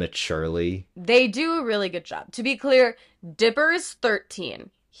so maturely. They do a really good job. To be clear, Dipper is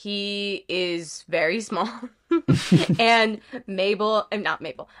 13. He is very small. And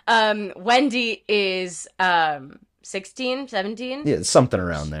Wendy is 16, 17. Yeah, something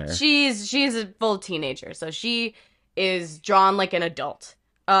around there. She's a full teenager, so she is drawn like an adult.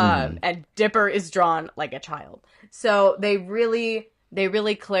 And Dipper is drawn like a child. So they really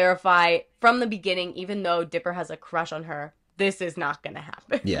clarify from the beginning, even though Dipper has a crush on her, this is not going to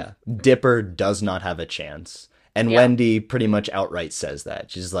happen. Yeah. Dipper does not have a chance. And Wendy pretty much outright says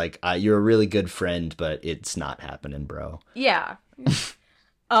that. She's like, you're a really good friend, but it's not happening, bro. Yeah.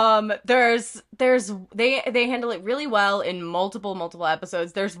 They handle it really well in multiple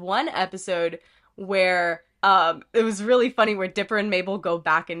episodes. There's one episode where it was really funny where Dipper and Mabel go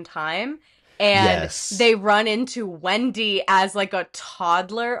back in time and they run into Wendy as like a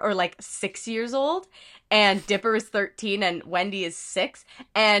toddler or like 6 years old, and Dipper is 13 and Wendy is 6,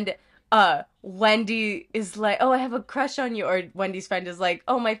 and Wendy is like, oh, I have a crush on you, or Wendy's friend is like,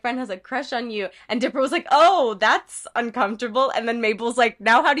 oh, my friend has a crush on you, and Dipper was like, oh, that's uncomfortable, and then Mabel's like,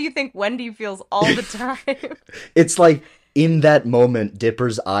 now how do you think Wendy feels all the time? It's like, in that moment,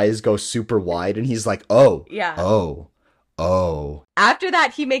 Dipper's eyes go super wide, and he's like, oh, yeah, oh. After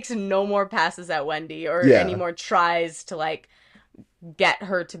that, he makes no more passes at Wendy, or any more tries to, like, get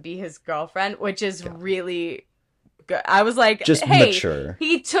her to be his girlfriend, which is really good. I was like, just hey, mature.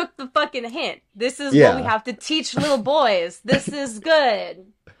 He took the fucking hint. This is what we have to teach little boys. This is good.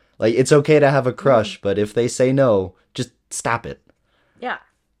 Like, it's okay to have a crush, but if they say no, just stop it. Yeah.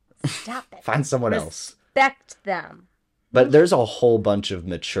 Stop it. Find someone else. Respect them. But there's a whole bunch of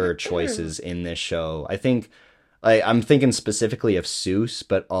mature choices in this show. I think, I'm thinking specifically of Seuss,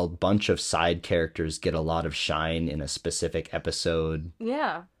 but a bunch of side characters get a lot of shine in a specific episode.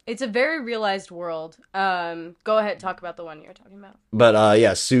 Yeah. It's a very realized world. Go ahead, talk about the one you're talking about. But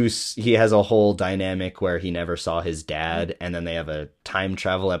Seuss, he has a whole dynamic where he never saw his dad, and then they have a time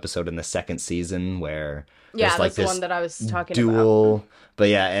travel episode in the second season where there's like that's the this one that I was talking duel. about. But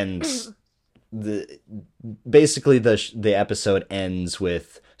yeah, and basically the episode ends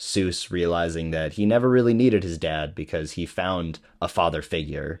with Seuss realizing that he never really needed his dad because he found a father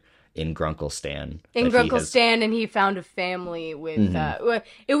figure in Grunkle Stan. Stan, and he found a family with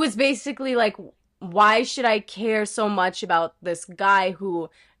it was basically like, why should I care so much about this guy who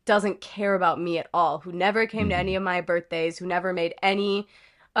doesn't care about me at all, who never came to any of my birthdays, who never made any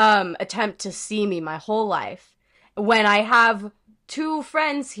attempt to see me my whole life, when I have two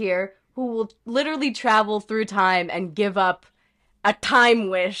friends here who will literally travel through time and give up a time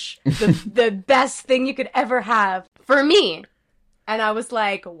wish, the best thing you could ever have for me. And I was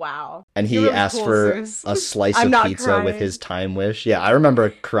like, wow. And he really asked for Seuss. A slice of pizza crying. With his time wish. Yeah, I remember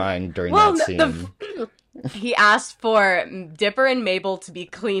crying during that scene. He asked for Dipper and Mabel to be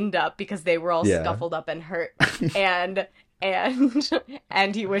cleaned up because they were all scuffled up and hurt. and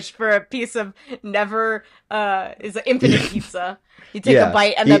he wished for a piece of is an infinite pizza. You take a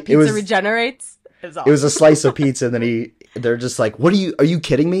bite and the pizza regenerates. Awesome. It was a slice of pizza, and then they're just like, are you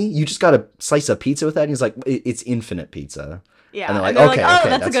kidding me? You just got a slice of pizza with that? And he's like, it's infinite pizza. Yeah. And they're like, okay,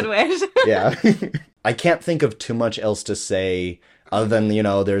 that's a good wish. Yeah. I can't think of too much else to say other than,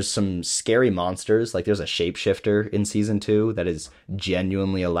 there's some scary monsters. Like, there's a shapeshifter in season 2 that is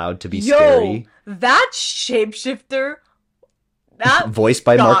genuinely allowed to be scary. That shapeshifter, voiced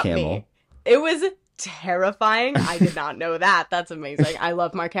by Mark Hamill. It was terrifying. I did not know that. That's amazing. I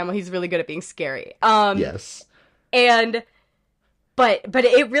love Mark Hamill. He's really good at being scary. Yes. But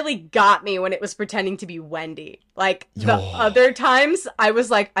it really got me when it was pretending to be Wendy. Like, the other times, I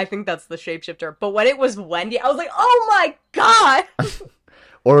was like, I think that's the shapeshifter. But when it was Wendy, I was like, oh my god!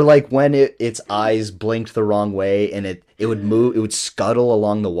 Or like when its eyes blinked the wrong way and it would move, it would scuttle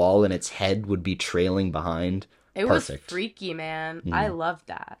along the wall and its head would be trailing behind. It Perfect. Was freaky, man. I loved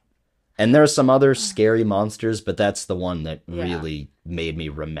that. And there are some other scary monsters, but that's the one that really made me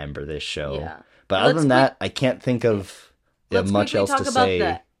remember this show. Yeah. But other than that, I can't think of... much else to say. Let's talk about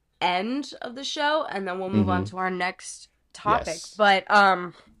the end of the show, and then we'll move on to our next topic. Yes. But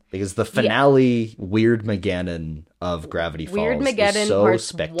because the finale, Weird Mageddon of Gravity Falls, Weird Mageddon is so parts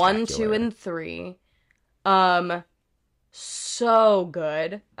spectacular. 1, 2, and 3, so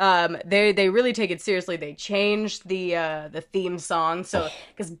good. They really take it seriously. They changed the theme song, so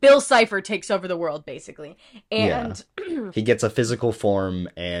because Bill Cipher takes over the world basically, and he gets a physical form,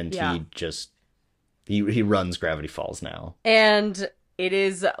 and he just. He runs Gravity Falls now. And it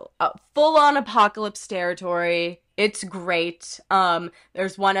is full-on apocalypse territory. It's great.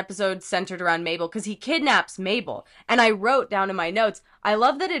 There's one episode centered around Mabel, because he kidnaps Mabel. And I wrote down in my notes, I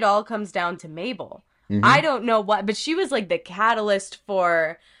love that it all comes down to Mabel. I don't know what, but she was like the catalyst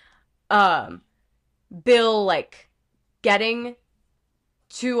for Bill, like, getting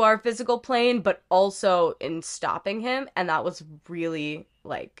to our physical plane, but also in stopping him. And that was really...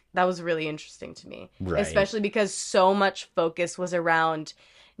 that was really interesting to me. Right. Especially because so much focus was around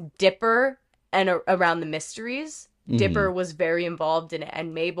Dipper and around the mysteries. Dipper was very involved in it,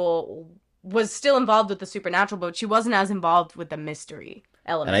 and Mabel was still involved with the supernatural, but she wasn't as involved with the mystery And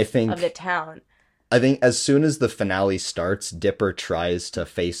I element of think the town. I think as soon as the finale starts, Dipper tries to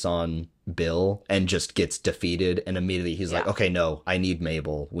face on Bill and just gets defeated, and immediately he's like, Yeah. "Okay, no, I need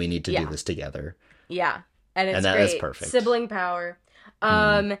Mabel. We need to do Yeah. this together." Yeah. And it's And that is great. perfect. Sibling power.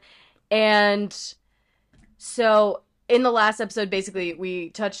 Mm. And so in the last episode, basically, we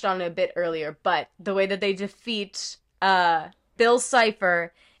touched on it a bit earlier, but the way that they defeat Bill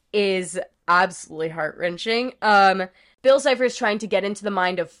Cipher is absolutely heart-wrenching. Bill Cipher is trying to get into the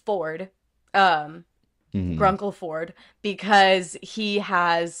mind of Ford, Grunkle Ford, because he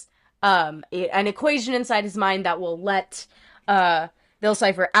has an equation inside his mind that will let Bill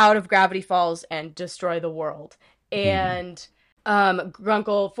Cipher out of Gravity Falls and destroy the world. And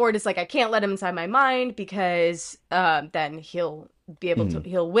Grunkle Ford is like, I can't let him inside my mind because then he'll be able to,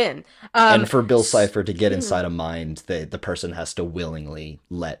 he'll win. And for Bill Cipher to get inside a mind, the person has to willingly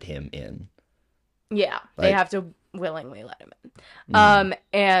let him in. Yeah, they have to willingly let him in.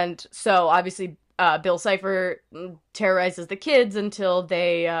 And so obviously Bill Cipher terrorizes the kids until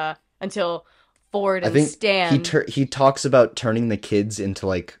Ford and Stan. He talks about turning the kids into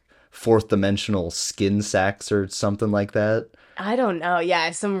like fourth dimensional skin sacks or something like that. I don't know.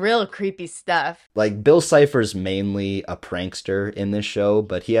 Yeah, some real creepy stuff. Like, Bill Cipher's mainly a prankster in this show,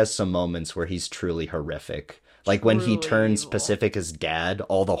 but he has some moments where he's truly horrific. Like when he turns evil. Pacifica's dad,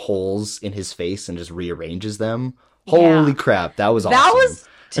 all the holes in his face, and just rearranges them. Holy crap, that was awesome. That was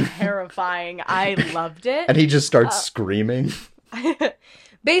terrifying. I loved it. And he just starts screaming.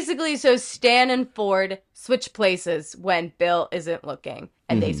 Basically, so Stan and Ford switch places when Bill isn't looking.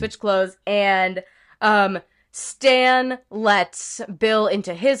 And they switch clothes. And Stan lets Bill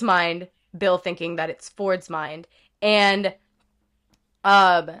into his mind, Bill thinking that it's Ford's mind. And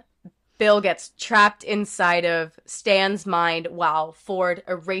Bill gets trapped inside of Stan's mind while Ford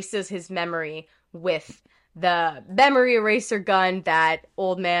erases his memory with the memory eraser gun that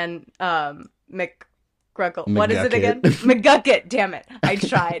old man what is it again? McGucket, damn it. I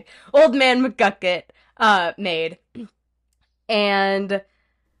tried. Old man McGucket made. And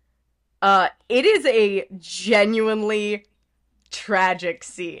it is a genuinely tragic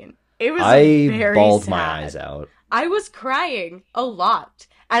scene. It was very bawled sad. my eyes out. I was crying a lot.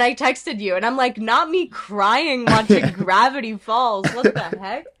 And I texted you, and I'm like, not me crying watching Gravity Falls. What the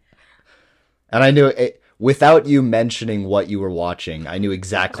heck? And I knew it, without you mentioning what you were watching, I knew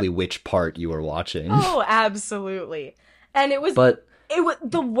exactly which part you were watching. Oh, absolutely. And it was... But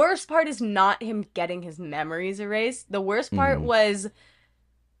the worst part is not him getting his memories erased. The worst part was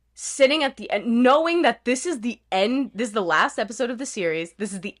sitting at the end, knowing that this is the end, this is the last episode of the series,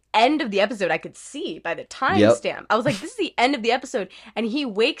 this is the end of the episode. I could see by the timestamp. I was like, this is the end of the episode. And he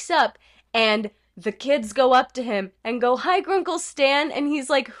wakes up, and the kids go up to him and go, "Hi, Grunkle Stan," and he's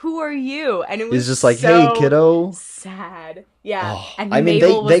like, "Who are you?" And it was he's just like, so "Hey, kiddo." Sad. Yeah. Oh, and I mean,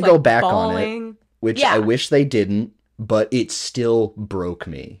 Mabel they was, go like, back bawling. on it, which I wish they didn't, but it still broke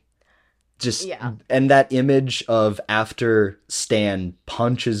me. Just, and that image of after Stan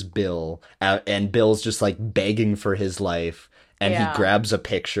punches Bill out, and Bill's just like begging for his life, and he grabs a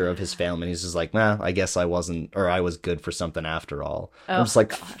picture of his family, and he's just like, "Nah, I guess I wasn't, or I was good for something after all." I'm just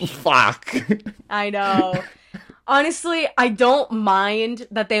like, fuck. I know. Honestly, I don't mind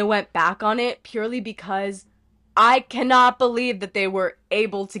that they went back on it purely because I cannot believe that they were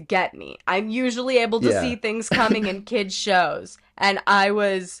able to get me. I'm usually able to see things coming in kids' shows, and I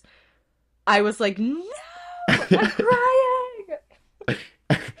was like, no, I'm crying.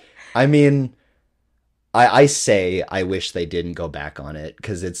 I mean, I say I wish they didn't go back on it,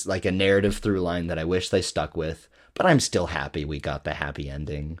 because it's like a narrative through line that I wish they stuck with, but I'm still happy we got the happy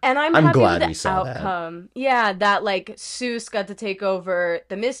ending. And I'm happy glad with the we saw outcome. Yeah, that like Seuss got to take over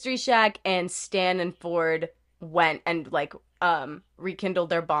the Mystery Shack, and Stan and Ford went and like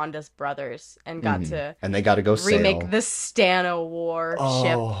rekindled their bond as brothers and got to and they got to go remake sail. the Stano War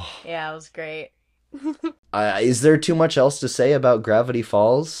ship. Yeah, it was great. Is there too much else to say about Gravity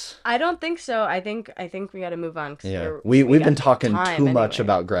Falls? I don't think so. I think we got to move on. Yeah, we've been talking too much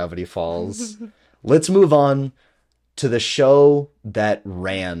about Gravity Falls. Let's move on to the show that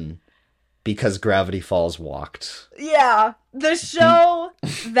ran because Gravity Falls walked. Yeah, the show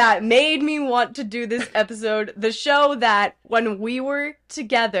that made me want to do this episode. The show that when we were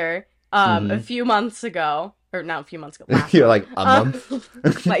together a few months ago, or not a few months ago, You're like, a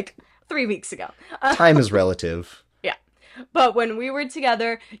month? like 3 weeks ago. Time is relative. Yeah. But when we were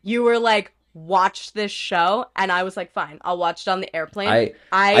together, you were like, watch this show, and I was like, fine, I'll watch it on the airplane.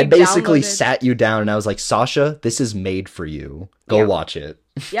 I basically sat you down and I was like, Sasha, this is made for you. Go watch it.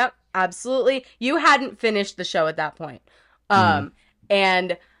 Yep. absolutely. You hadn't finished the show at that point. Mm-hmm.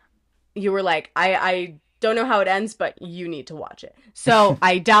 And you were like, I don't know how it ends, but you need to watch it. So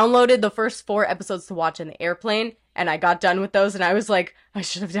I downloaded the first 4 episodes to watch in the airplane, and I got done with those, and I was like, I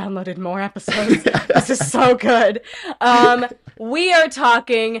should have downloaded more episodes. This is so good. We are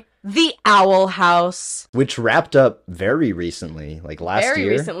talking The Owl House, which wrapped up very recently, like last year. Very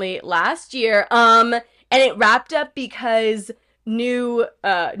recently, last year. And it wrapped up because new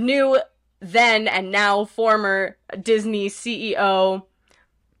then and now former Disney CEO,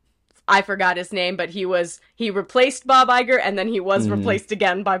 I forgot his name, but he replaced Bob Iger, and then he was replaced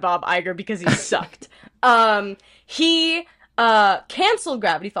again by Bob Iger because he sucked. He canceled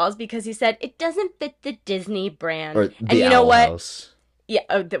Gravity Falls because he said it doesn't fit the Disney brand. Or and you know Owl what? House. Yeah.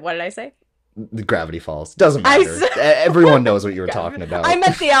 What did I say? The Gravity Falls. Doesn't matter. Everyone knows what you were talking about. I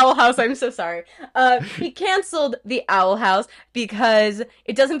meant the Owl House. I'm so sorry. He canceled the Owl House because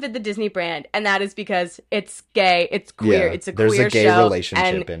it doesn't fit the Disney brand, and that is because it's gay, it's queer, it's a queer show. There's a gay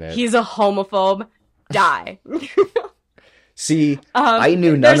relationship in it. He's a homophobe. Die. See, I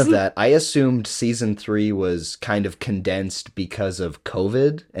knew none of that. I assumed season 3 was kind of condensed because of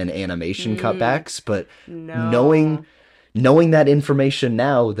COVID and animation cutbacks, but knowing that information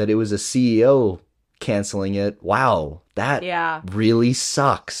now, that it was a CEO canceling it, wow, that really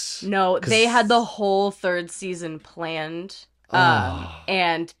sucks. No, they had the whole 3rd season planned.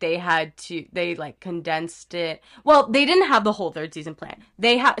 And they like condensed it. Well, they didn't have the whole 3rd season planned.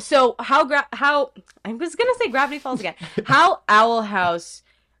 So how I was gonna say Gravity Falls again. How Owl House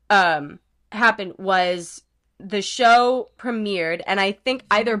happened was the show premiered, and I think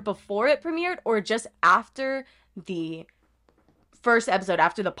either before it premiered or just after the first episode,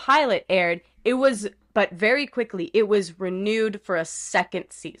 after the pilot aired, but very quickly it was renewed for a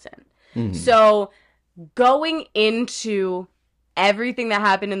 2nd season. So going into everything that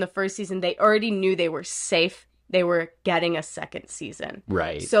happened in the 1st season, they already knew they were safe. They were getting a 2nd season.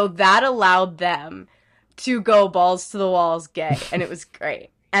 Right. So that allowed them to go balls to the walls gay, and it was great.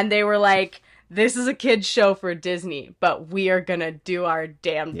 And they were like, this is a kid's show for Disney, but we are going to do our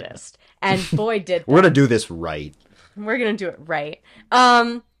damnedest. And boy, did we're going to do this right. We're going to do it right.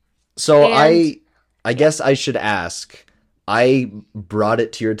 I guess I should ask, I brought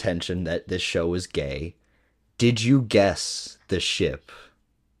it to your attention that this show was gay. Did you guess the ship?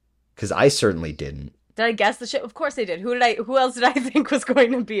 Because I certainly didn't. Did I guess the ship? Of course I did. Who else did I think was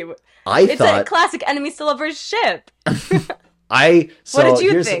going to be? It's a classic enemies to lovers ship. Here's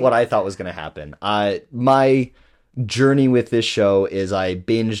what I thought was going to happen. My journey with this show is I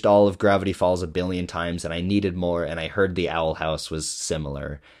binged all of Gravity Falls a billion times, and I needed more, and I heard The Owl House was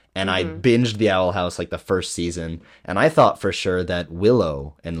similar. And I binged The Owl House like the 1st season, and I thought for sure that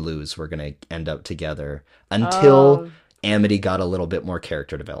Willow and Luz were going to end up together until Amity got a little bit more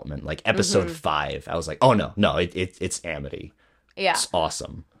character development. Like episode 5, I was like, oh no, it's Amity. Yeah. It's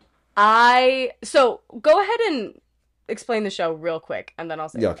awesome. So go ahead and explain the show real quick, and then I'll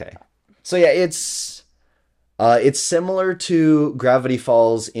say. Okay. So yeah, it's similar to Gravity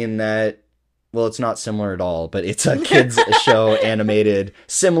Falls in that, well, it's not similar at all, but it's a kids show, animated,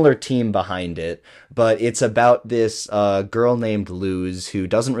 similar team behind it. But it's about this girl named Luz who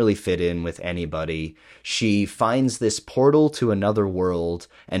doesn't really fit in with anybody. She finds this portal to another world,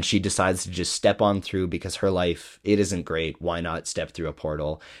 and she decides to just step on through because her life, it isn't great. Why not step through a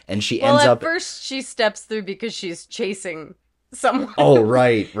portal? And she ends up... Well, at first she steps through because she's chasing someone. Oh,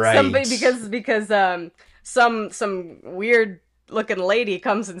 right. Somebody, because some weird looking lady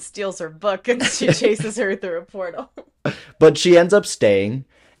comes and steals her book, and she chases her through a portal. But she ends up staying,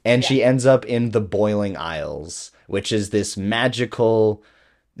 and she ends up in the Boiling Isles, which is this magical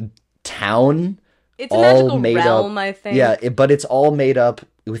town. It's a magical realm, I think. Yeah, but it's all made up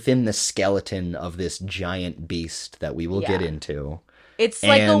within the skeleton of this giant beast that we will get into. It's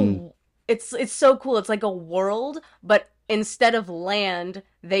like it's so cool. It's like a world, but instead of land,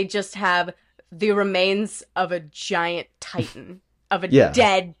 they just have the remains of a giant titan, of a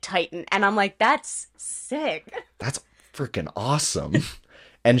dead titan. And I'm like, that's sick. That's freaking awesome.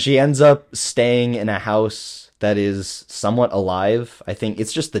 And she ends up staying in a house that is somewhat alive. I think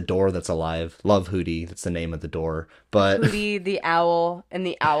it's just the door that's alive. Love Hootie, that's the name of the door. But Hootie the owl in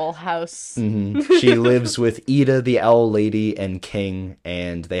the owl house. She lives with Ida the owl lady and King,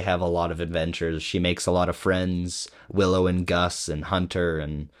 and they have a lot of adventures. She makes a lot of friends, Willow and Gus and Hunter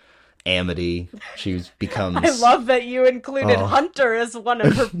and Amity. She becomes... I love that you included Hunter as one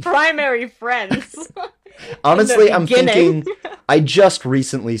of her primary friends. Honestly, I'm thinking I just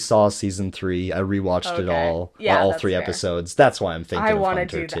recently saw season 3. I rewatched it Okay. all, Yeah, all that's 3 fair. episodes. That's why I'm I thinking of want to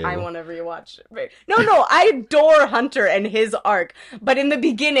Hunter do that. I too. want to rewatch it. No, no, I adore Hunter and his arc. But in the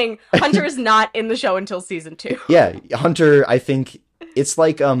beginning, Hunter is not in the show until season 2. Yeah, Hunter, I think it's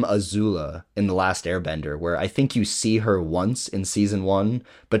like Azula in The Last Airbender, where I think you see her once in season 1,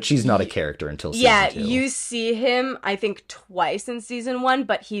 but she's not a character until season Yeah, 2. you see him, I think, twice in season 1,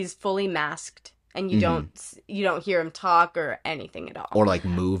 but he's fully masked, and Hmm. you don't hear him talk or anything at all. Or like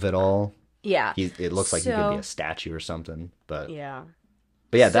move at all. Yeah. It looks like he could be a So, statue or something. yeah.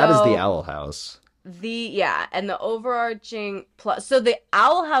 But yeah, that is the So Owl House. and the overarching plot. So the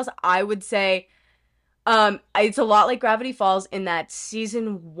Owl House, I would say, it's a lot like Gravity Falls in that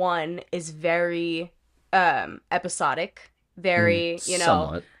season 1 is very episodic, very,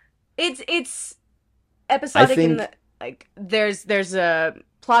 Somewhat. it's I episodic in the think. like there's a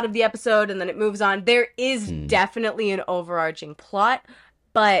plot of the episode and then it moves on. There is Hmm, definitely an overarching plot,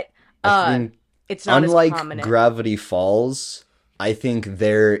 but I um think it's not as unlike prominent. Gravity Falls, I think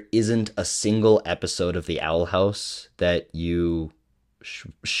there isn't a single episode of the Owl House that you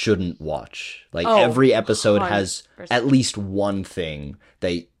shouldn't watch. Like Oh, every episode has at 100%. least one thing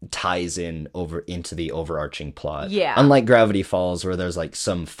that ties in over into the overarching plot. Yeah. Unlike Gravity Falls, where there's like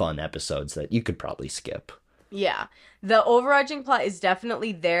some fun episodes that you could probably skip. Yeah. The overarching plot is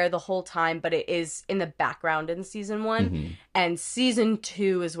definitely there the whole time, but it is in the background in season 1. Hmm. And season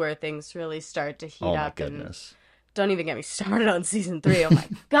 2 is where things really start to heat Oh my up, and goodness. don't even get me started on season 3. Oh my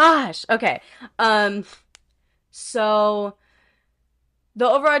gosh. Okay. So the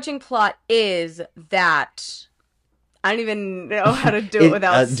overarching plot is that I don't even know how to do it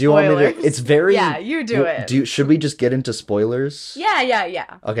without Do you want me spoilers. to? It's very. Yeah, you do it. Should we just get into spoilers?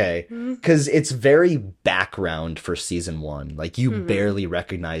 Yeah. Okay, Mhm. because it's very background for season 1. Like you Mhm. barely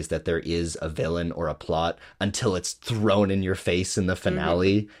recognize that there is a villain or a plot until it's thrown in your face in the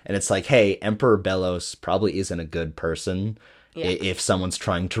finale, and it's like, hey, Emperor Bellos probably isn't a good person Yeah. if someone's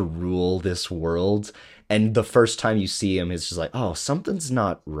trying to rule this world. And the first time you see him, it's just like, oh, something's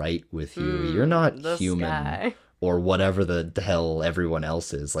not right with you. You're not This human. guy. Or whatever the hell everyone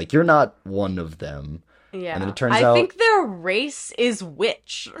else is. Like, you're not one of them. Yeah. And then it turns I out. think their race is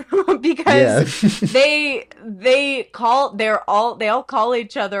witch Yeah. because they all call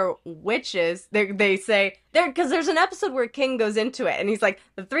each other witches. They say there because there's an episode where King goes into it and he's like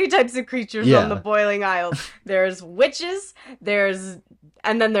the 3 types of creatures Yeah. on the Boiling Isles. There's witches,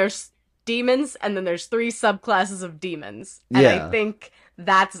 and then there's demons, and then there's 3 subclasses of demons. And Yeah. I think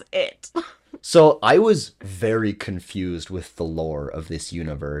that's it. So I was very confused with the lore of this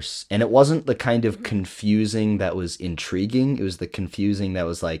universe. And it wasn't the kind of confusing that was intriguing. It was the confusing that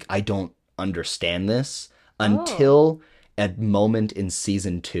was like, I don't understand this until a moment in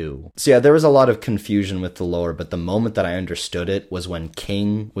season 2. So yeah, there was a lot of confusion with the lore, but the moment that I understood it was when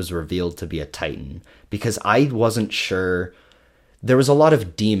King was revealed to be a Titan. Because I wasn't sure. There was a lot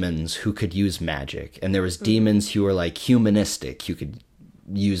of demons who could use magic, and there was demons who were like humanistic, who could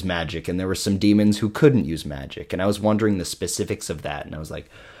use magic, and there were some demons who couldn't use magic, and I was wondering the specifics of that, and I was like,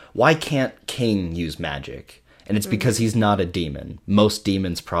 why can't King use magic? And it's because he's not a demon. Most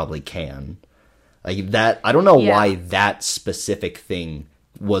demons probably can. Like that, I don't know why that specific thing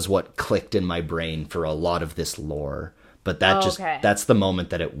was what clicked in my brain for a lot of this lore, but that's the moment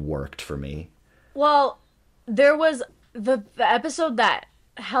that it worked for me. Well, there was the episode that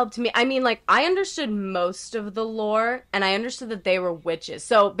helped me. I mean, like, I understood most of the lore, and I understood that they were witches.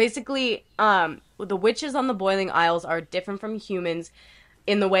 So basically, the witches on the Boiling Isles are different from humans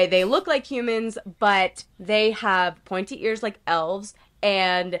in the way they look like humans, but they have pointy ears like elves,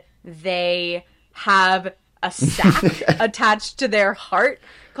 and they have a sack attached to their heart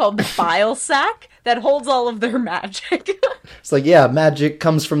called the bile sac that holds all of their magic. It's like, yeah, magic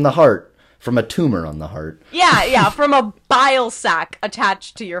comes from the heart. From a tumor on the heart. Yeah, from a bile sac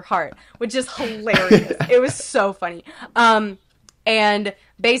attached to your heart, which is hilarious. It was so funny. And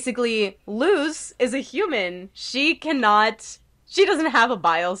basically, Luz is a human. She doesn't have a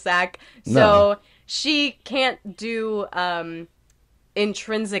bile sac, so No. she can't do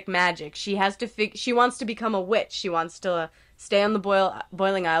intrinsic magic. She has to she wants to become a witch. She wants to stay on the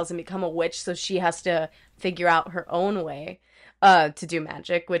Boiling Isles and become a witch, so she has to figure out her own way to do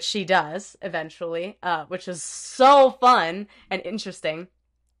magic, which she does eventually, which is so fun and interesting.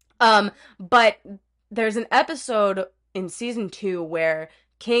 But there's an episode in season 2 where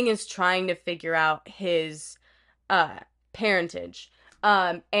King is trying to figure out his parentage.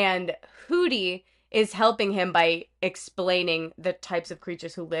 And Hootie is helping him by explaining the types of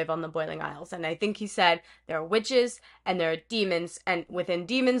creatures who live on the Boiling Isles. And I think he said there are witches and there are demons, and within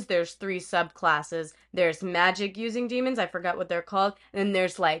demons there's 3 subclasses. There's magic using demons, I forgot what they're called, and then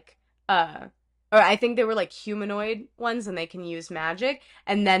there's like or I think they were like humanoid ones and they can use magic,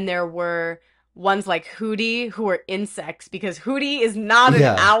 and then there were ones like Hootie who are insects, because Hootie is not an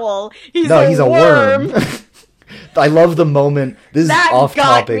owl. He's a worm. I love the moment, this is off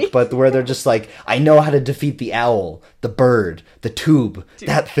topic, me. but where they're just like, I know how to defeat the owl, the bird, the tube,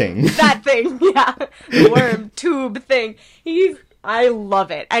 that thing. That thing, yeah. The worm, tube thing. I love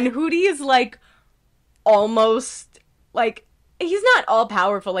it. And Hootie is like, almost, like, he's not all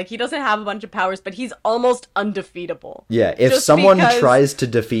powerful. Like, he doesn't have a bunch of powers, but he's almost undefeatable. Yeah, if someone tries to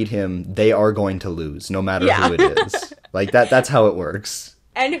defeat him, they are going to lose, no matter who it is. Like, that's how it works.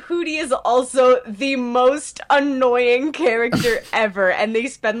 And Hootie is also the most annoying character ever. And they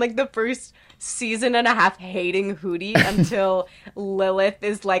spend, like, the first season and a half hating Hootie until Lilith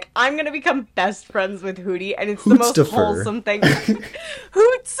is like, I'm gonna become best friends with Hootie. And it's the most wholesome thing.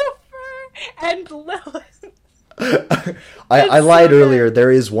 Hootsufer and Lilith. I lied earlier.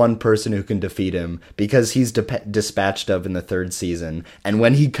 There is one person who can defeat him because he's dispatched of in the 3rd season, and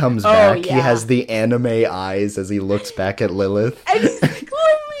when he comes back, he has the anime eyes as he looks back at Lilith. And he's like,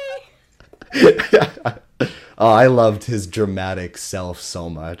 "Let me." Oh, I loved his dramatic self so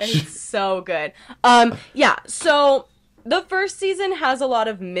much. It's so good. Yeah. So the first season has a lot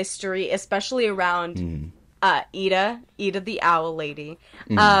of mystery, especially around Ida the owl lady.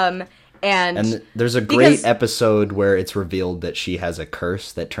 And there's a great episode where it's revealed that she has a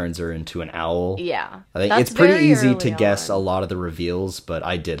curse that turns her into an owl. Yeah. I think it's pretty easy to guess a lot of the reveals, but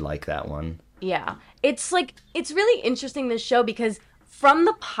I did like that one. Yeah. It's really interesting, this show, because from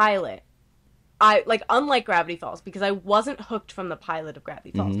the pilot, unlike Gravity Falls, because I wasn't hooked from the pilot of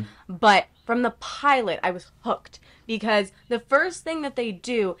Gravity Falls, but from the pilot, I was hooked, because the first thing that they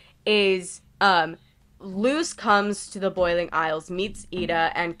do is, Luz comes to the Boiling Isles, meets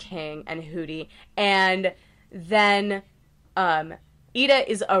Ida and King and Hootie, and then Ida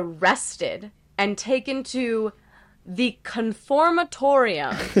is arrested and taken to the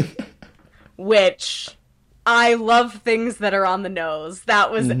Conformatorium, which I love things that are on the nose.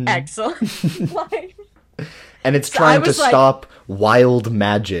 That was excellent. And it's trying to stop wild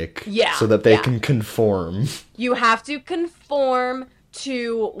magic so that they can conform. You have to conform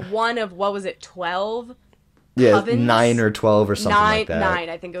to one of, 12? Yeah, covens? 9 or 12 or something like that. 9,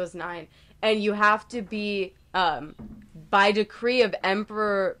 I think it was 9. And you have to be, by decree of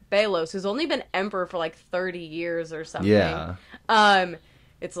Emperor Belos, who's only been emperor for like 30 years or something. Yeah.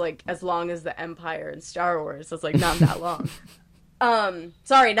 It's like as long as the Empire in Star Wars. It's like not that long.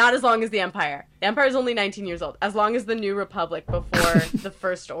 Sorry, not as long as the Empire. The Empire is only 19 years old. As long as the New Republic before the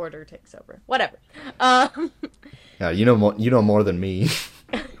First Order takes over. Whatever. Yeah, you know more than me.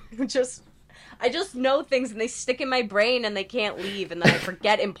 I just know things and they stick in my brain and they can't leave, and then I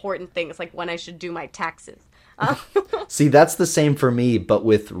forget important things, like when I should do my taxes. See, that's the same for me, but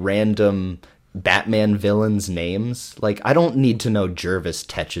with random Batman villains' names. Like, I don't need to know Jervis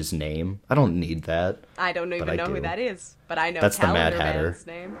Tetch's name. I don't need that. I don't even know who that is, but I know that's Calendar the Mad Hatter. Man's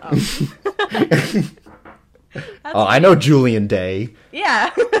name. Oh. I know Julian Day. Yeah.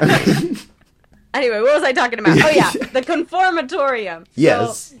 Anyway, what was I talking about? Oh yeah, the Conformatorium.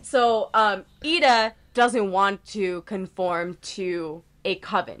 Yes. So Ida doesn't want to conform to a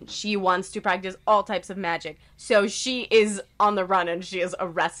coven. She wants to practice all types of magic. So she is on the run and she is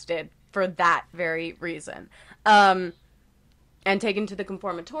arrested for that very reason. And taken to the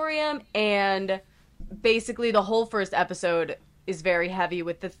Conformatorium, and basically the whole first episode is very heavy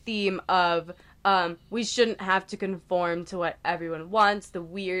with the theme of we shouldn't have to conform to what everyone wants. The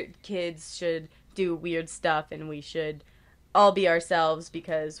weird kids should do weird stuff, and we should all be ourselves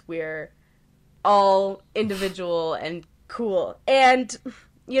because we're all individual and cool. And,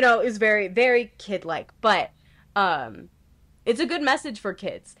 you know, it's very, very kid-like, but it's a good message for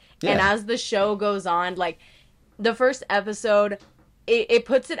kids. Yeah. And as the show goes on, like, the first episode, it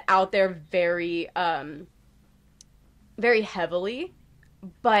puts it out there very, very heavily,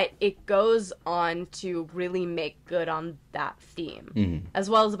 but it goes on to really make good on that theme,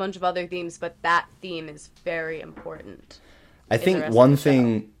 as well as a bunch of other themes, but that theme is very important. I think one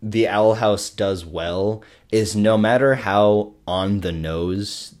thing the Owl House does well is no matter how on the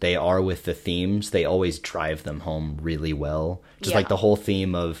nose they are with the themes, they always drive them home really well. Just like the whole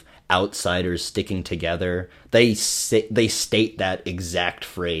theme of outsiders sticking together. They state that exact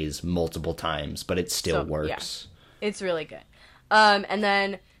phrase multiple times, but it still works. Yeah. It's really good. And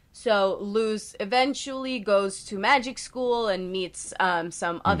then So Luz eventually goes to magic school and meets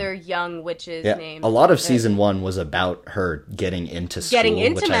some other young witches Yeah, named a lot of season one was about her getting into school,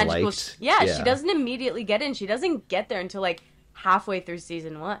 which I magic school. liked. Yeah, she doesn't immediately get in. She doesn't get there until like halfway through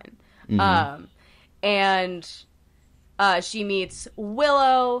season one. And she meets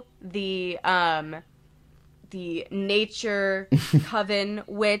Willow, the nature coven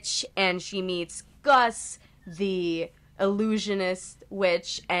witch, and she meets Gus, the illusionist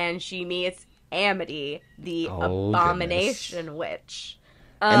witch, and she meets Amity, the abomination witch.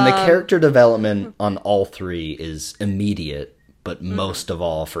 And the character development on all three is immediate, but most of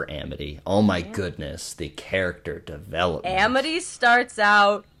all for Amity. Oh my goodness, the character development. Amity starts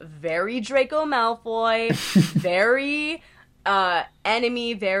out very Draco Malfoy, very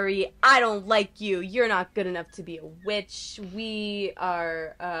enemy, very I don't like you, you're not good enough to be a witch, we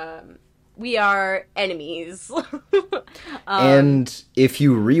are enemies. And if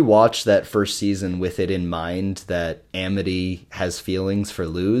you rewatch that first season with it in mind that Amity has feelings for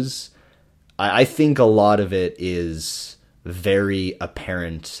Luz, I think a lot of it is very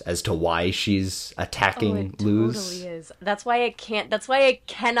apparent as to why she's attacking Luz. Totally is. That's why I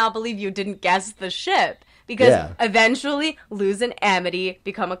cannot believe you didn't guess the ship. Because eventually, Luz and Amity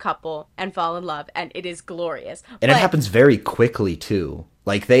become a couple and fall in love, and it is glorious. And it happens very quickly, too.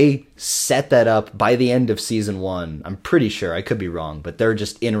 Like, they set that up by the end of season one. I'm pretty sure, I could be wrong, but they're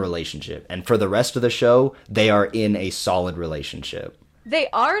just in a relationship. And for the rest of the show, they are in a solid relationship. They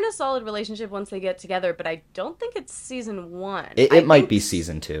are in a solid relationship once they get together, but I don't think it's season one. It might be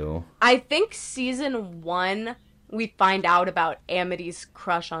season two. I think season one, we find out about Amity's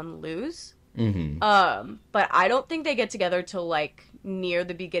crush on Luz. But I don't think they get together till like near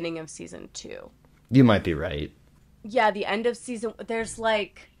the beginning of season two. You might be right. Yeah, the end of season. There's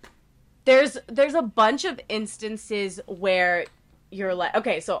a bunch of instances where you're like,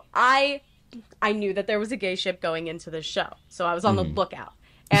 okay, so I knew that there was a gay ship going into the show, so I was on the lookout.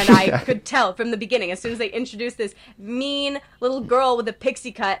 And I could tell from the beginning, as soon as they introduced this mean little girl with a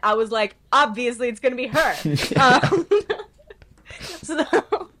pixie cut, I was like, obviously it's gonna be her. So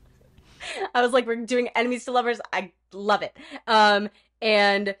I was like, we're doing enemies to lovers. I love it.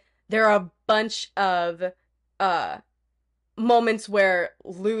 And there are a bunch of moments where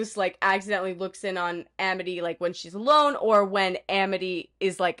Luz like accidentally looks in on Amity, like when she's alone, or when Amity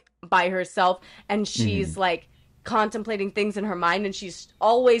is like by herself and she's like contemplating things in her mind, and she's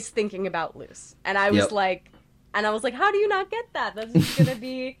always thinking about Luz. And I was like, how do you not get that? That's gonna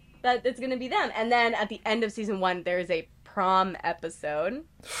be that. It's gonna be them. And then at the end of season one, there is a prom episode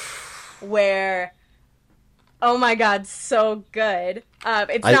where, oh my god, so good.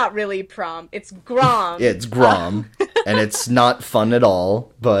 It's not really prom, it's Grom. It's Grom, and it's not fun at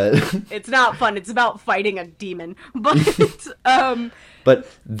all, but... It's not fun, it's about fighting a demon. But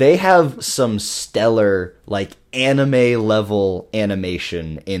they have some stellar, like, anime-level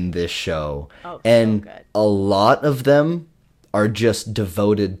animation in this show. Oh, and so good. A lot of them are just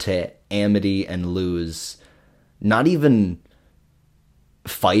devoted to Amity and Luz. Not even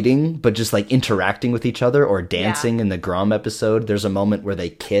fighting, but just like interacting with each other or dancing. In the Grom episode, there's a moment where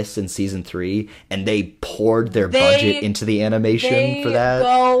they kiss in season 3, and they poured their budget into the animation for that. They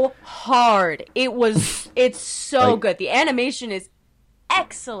go hard. It's so good. The animation is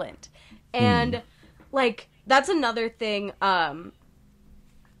excellent. And like, that's another thing,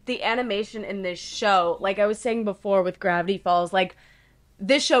 the animation in this show, like I was saying before with Gravity Falls, like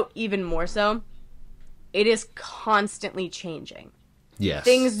this show even more so, it is constantly changing. Yes,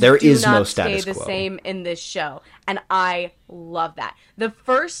 things there do is not no stay status the quo. same in this show, and I love that. The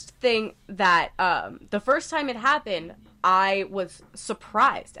first thing that the first time it happened, I was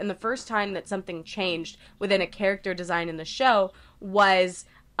surprised, and the first time that something changed within a character design in the show was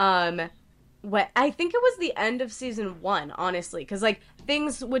what I think it was the end of season 1, honestly, because like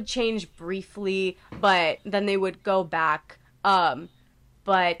things would change briefly, but then they would go back.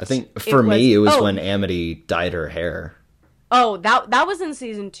 But I think for me, it was when Amity dyed her hair. Oh, that was in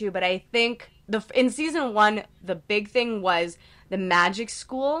season 2, but I think in season 1, the big thing was the magic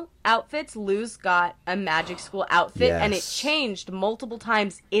school outfits. Luz got a magic school outfit, and it changed multiple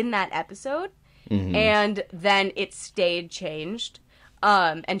times in that episode, and then it stayed changed.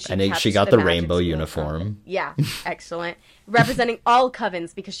 And she got the rainbow uniform. Outfit. Yeah, excellent. Representing all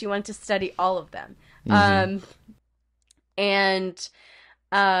covens because she wanted to study all of them.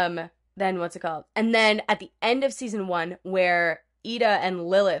 Then what's it called? And then at the end of season 1, where Ida and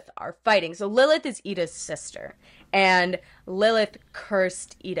Lilith are fighting. So Lilith is Ida's sister, and Lilith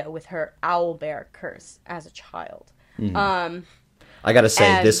cursed Ida with her owlbear curse as a child. I gotta say,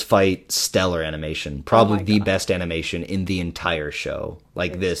 And this fight, stellar animation. oh Probably my the god, best animation in the entire show.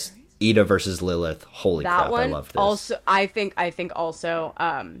 Like it's this, crazy. Ida versus Lilith. Holy That crap, I one love this. also, I think also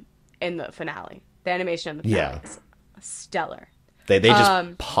in the finale, the animation in the finale Yeah, is stellar. they just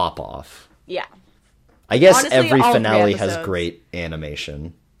Um, pop off. yeah, I guess honestly, every all three finale has episodes. great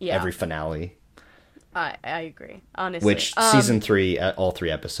animation. Yeah, Every finale. I agree. Honestly, Which, season 3, all 3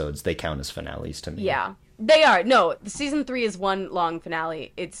 episodes, they count as finales to me. yeah, they are. No, the season 3 is one long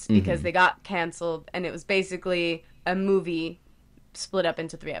finale. It's because they got canceled, and it was basically a movie split up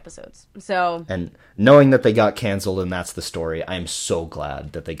into 3 episodes. So And knowing that they got canceled and that's the story, I am so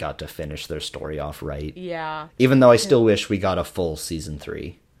glad that they got to finish their story off right. yeah, Even though I still wish we got a full season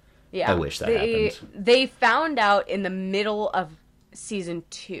 3. yeah. I wish that they happened. they found out in the middle of season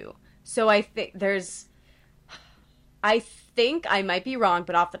 2. So I think I might be wrong,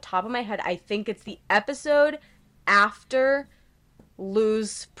 but off the top of my head, I think it's the episode after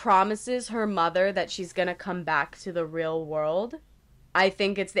Luz promises her mother that she's gonna come back to the real world. I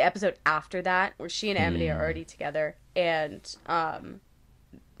think it's the episode after that where she and Amity are already together, and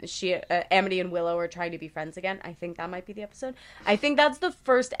Amity and Willow are trying to be friends again. I think that might be the episode. I think that's the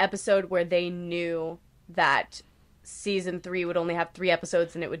first episode where they knew that season 3 would only have 3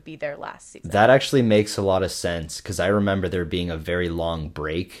 episodes and it would be their last season. That actually makes a lot of sense because I remember there being a very long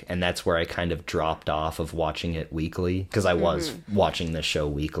break, and that's where I kind of dropped off of watching it weekly because I was watching the show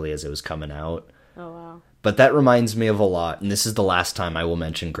weekly as it was coming out. Oh wow. But that reminds me of a lot, and this is the last time I will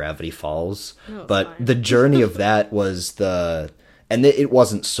mention Gravity Falls. No, it's But fine. the journey of that was and it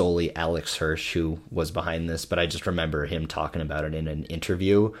wasn't solely Alex Hirsch who was behind this, but I just remember him talking about it in an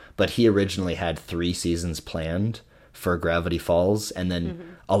interview. But he originally had 3 seasons planned for Gravity Falls, and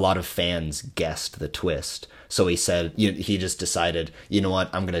then a lot of fans guessed the twist. So he said, he just decided, you know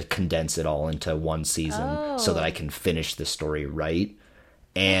what, I'm going to condense it all into one season so that I can finish the story right.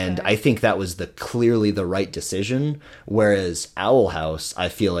 And Okay. I think that was clearly the right decision, whereas Owl House, I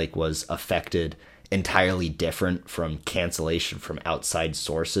feel like, was affected entirely different from cancellation from outside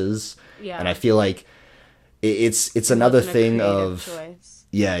sources. Yeah. And I feel like it's It another wasn't a thing creative of choice.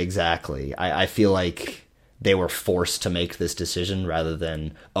 yeah, exactly. I feel like they were forced to make this decision rather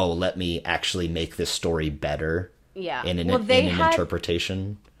than, oh, let me actually make this story better Yeah. in an, Well, in an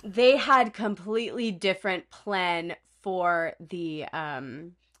interpretation. they had completely different plan for the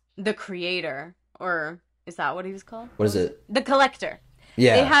creator, or is that what he was called? What is it? The collector.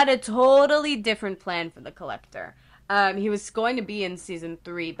 Yeah. They had a totally different plan for the collector. He was going to be in season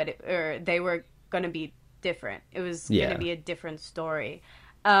 3, but they were going to be different. It was going Yeah. to be a different story.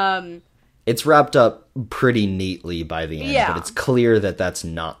 It's wrapped up pretty neatly by the end, Yeah. but it's clear that that's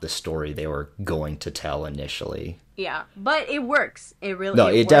not the story they were going to tell initially. Yeah, but it works. It really No,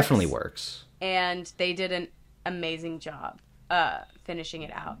 it works. definitely works. And they did an amazing job finishing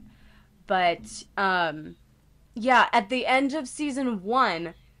it out. But yeah, at the end of season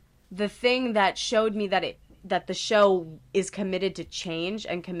 1, the thing that showed me that the show is committed to change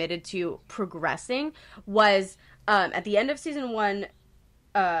and committed to progressing was at the end of season 1,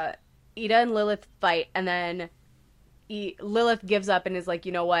 Ida and Lilith fight, and then Lilith gives up and is like,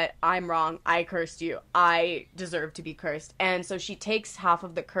 you know what, I'm wrong, I cursed you, I deserve to be cursed. And so she takes half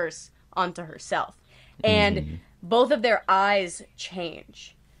of the curse onto herself, and both of their eyes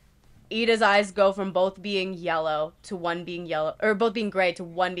change. Ida's eyes go from both being yellow to one being yellow, or both being gray to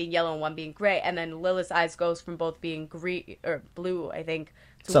one being yellow and one being gray, and then Lilith's eyes goes from both being green or blue, I think,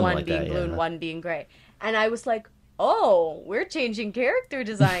 to Something one like being that, blue yeah. and one being gray. And I was like, oh, we're changing character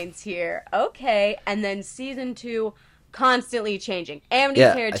designs here. Okay. And then season 2, constantly changing. Amity's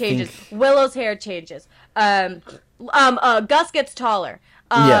Yeah, hair I changes. think- Willow's hair changes. Gus gets taller.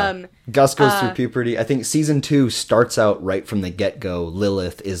 Yeah, Gus goes uh, through puberty. I think season 2 starts out right from the get-go.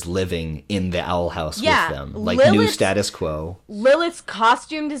 Lilith is living in the Owl House Yeah, with them. Like, new Lilith's- status quo. Lilith's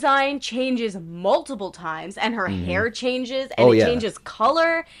costume design changes multiple times, and her hair changes, and Oh, it yeah. changes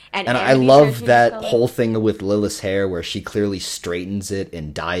color. And And I Amity's hair love changes that color. whole thing with Lilith's hair where she clearly straightens it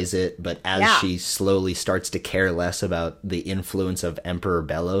and dyes it, but as Yeah. she slowly starts to care less about the influence of Emperor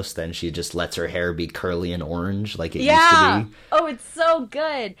Belos, then she just lets her hair be curly and orange like it used to be. Oh, it's so good.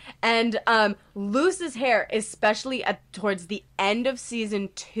 And Luz's hair, especially towards the end of season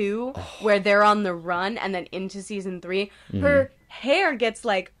 2, where they're on the run, and then into season 3, her hair gets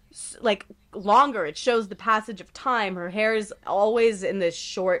like longer. It shows the passage of time. Her hair is always in this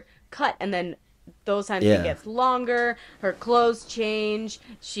short cut, and then those times Yeah. it gets longer. Her clothes change.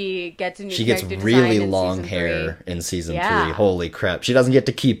 She gets a new She gets character really design in long season hair 3. in season Yeah. 3. Holy crap. She doesn't get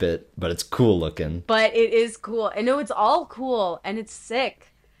to keep it, but it's cool looking. But it is cool. I know it's all cool, and it's sick.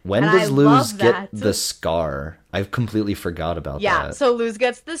 When And I does Luz love get that. the scar? I've completely forgot about Yeah, that. so Luz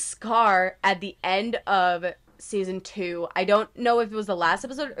gets the scar at the end of season 2. I don't know if it was the last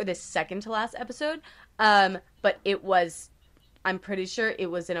episode or the second to last episode. But it was, I'm pretty sure it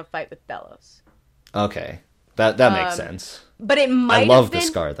was in a fight with Bellows. Okay. That makes sense. But it I might love have the been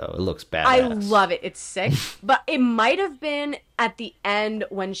scar, though. It looks badass. I love it. It's sick. But it might have been at the end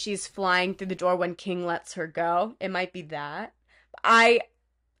when she's flying through the door when King lets her go. It might be that. I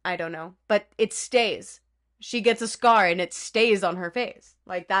don't know. But it stays. She gets a scar and it stays on her face.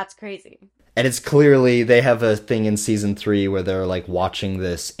 Like, that's crazy. And it's clearly, they have a thing in season 3 where they're, like, watching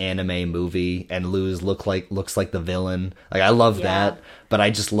this anime movie, and Luz looks like the villain. Like, I love that, but I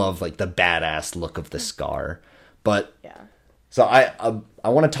just love, like, the badass look of the scar. But, Yeah. so I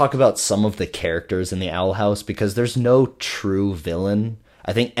want to talk about some of the characters in the Owl House, because there's no true villain.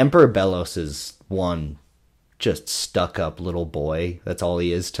 I think Emperor Bellos is one just stuck-up little boy. That's all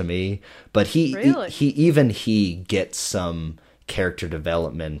he is to me. But Really? he gets some character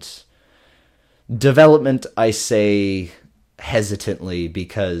development. Development, I say hesitantly,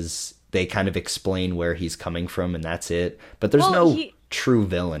 because they kind of explain where he's coming from, and that's it. But there's true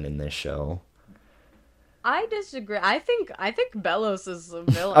villain in this show. I disagree. I think Bellows is a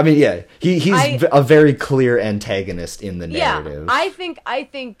villain. I mean, yeah, he's a very clear antagonist in the narrative. Yeah, I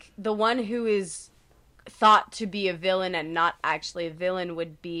think the one who is thought to be a villain and not actually a villain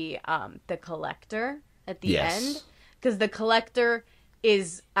would be the Collector at the end, because the Collector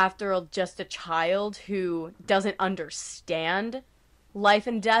is, after all, just a child who doesn't understand life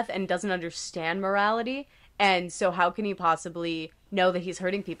and death and doesn't understand morality. And so how can he possibly know that he's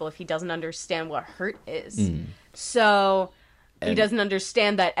hurting people if he doesn't understand what hurt is? So he doesn't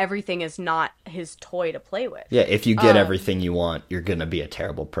understand that everything is not his toy to play with. Yeah, if you get everything you want, you're going to be a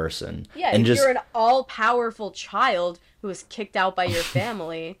terrible person. Yeah, and if you're an all-powerful child who was kicked out by your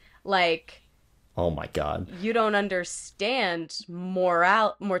family, like... Oh my god. You don't understand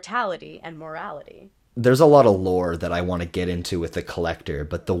mortality and morality. There's a lot of lore that I want to get into with the Collector,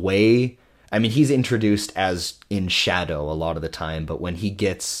 but the way... I mean, he's introduced as in shadow a lot of the time, but when he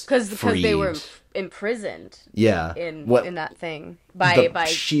gets freed... Because they were imprisoned. Yeah. In that thing. By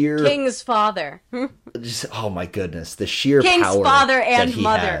sheer... King's father. Just, oh my goodness. The sheer King's power father and that he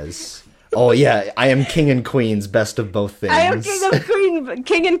mother. has. Oh yeah, I am king and queen's best of both things. I am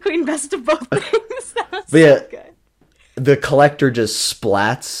king and queen best of both things. That was But yeah, so good. The Collector just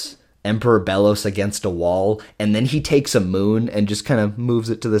splats Emperor Bellos against a wall, and then he takes a moon and just kind of moves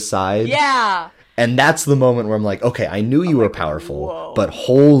it to the side. Yeah. And that's the moment where I'm like, okay, I knew you were powerful, whoa. but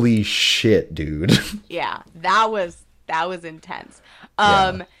holy shit, dude. Yeah, that was intense.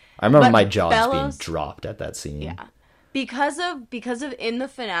 Yeah. I remember but my jaws Bellows- being dropped at that scene. Yeah. Because of in the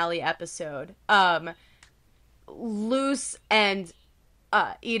finale episode, Luce and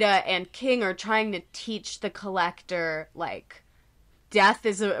Ida and King are trying to teach the Collector, like, death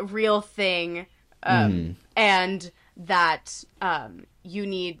is a real thing, and that you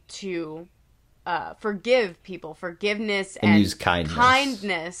need to forgive people. Forgiveness and use kindness.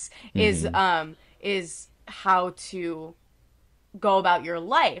 Kindness is how to go about your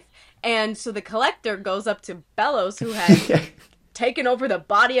life. And so the Collector goes up to Bellows, who has taken over the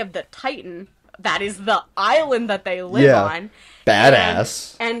body of the Titan. That is the island that they live on.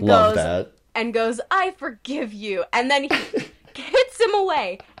 Badass. And Love goes, that. And goes, I forgive you. And then he hits him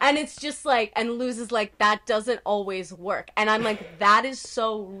away. And it's just like, and loses like, that doesn't always work. And I'm like, that is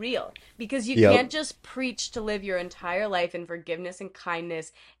so real. Because you can't just preach to live your entire life in forgiveness and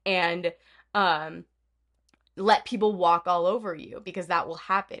kindness and let people walk all over you, because that will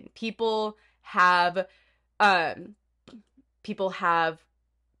happen. People have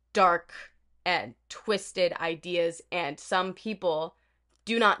dark and twisted ideas, and some people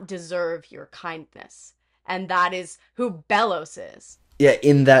do not deserve your kindness. And that is who Bellows is. Yeah,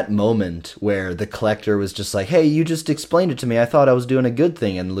 in that moment where the Collector was just like, hey, you just explained it to me. I thought I was doing a good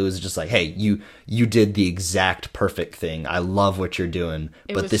thing. And Lou is just like, hey, you did the exact perfect thing. I love what you're doing,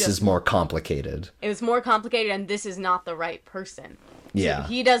 but this is more complicated. It was more complicated, and this is not the right person. Yeah. So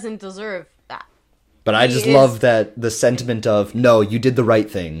he doesn't deserve that. But I just love that the sentiment of, no, you did the right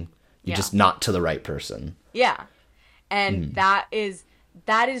thing. You're just not to the right person. Yeah. And that is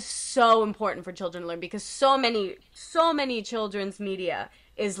so important for children to learn, because so many children's media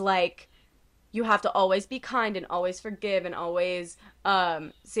is like, you have to always be kind and always forgive and always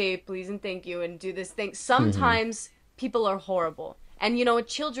say please and thank you and do this thing. Sometimes people are horrible. And you know what?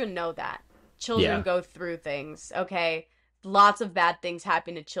 Children know that. Children go through things, okay? Lots of bad things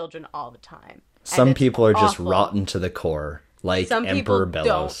happen to children all the time. Some people are just rotten to the core, like Some Emperor people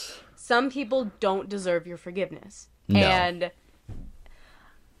Bellows. Some people don't deserve your forgiveness. No. And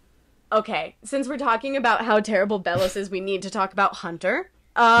Okay, since we're talking about how terrible Bellows is, we need to talk about Hunter.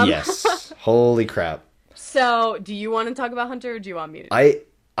 Yes. Holy crap. So, do you want to talk about Hunter, or do you want me to?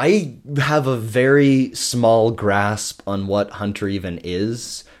 I have a very small grasp on what Hunter even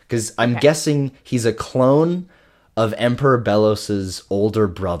is, because I'm guessing he's a clone of Emperor Bellos's older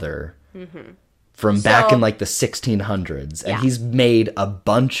brother from back in like the 1600s, and he's made a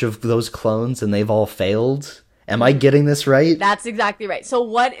bunch of those clones, and they've all failed. Am I getting this right? That's exactly right. So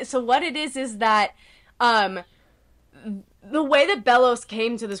what it is that the way that Bellows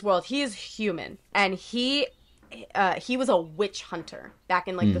came to this world, he is human, and he was a witch hunter back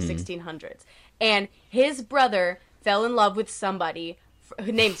in like the 1600s, and his brother fell in love with somebody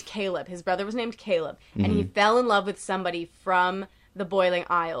named Caleb. His brother was named Caleb, and he fell in love with somebody from the Boiling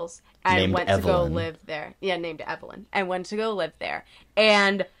Isles and Named went Evelyn. to go live there. Yeah, named Evelyn, and went to go live there.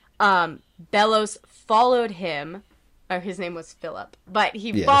 And Bellows followed him. Or his name was Philip, but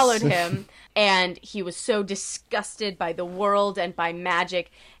he followed him, and he was so disgusted by the world and by magic,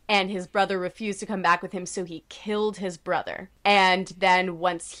 and his brother refused to come back with him, so he killed his brother. And then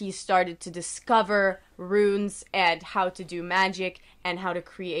once he started to discover runes and how to do magic and how to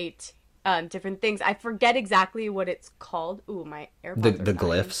create different things, I forget exactly what it's called. Ooh, my AirPods are The dying.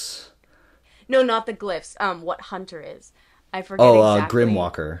 glyphs? No, not the glyphs. What Hunter is. I forget exactly.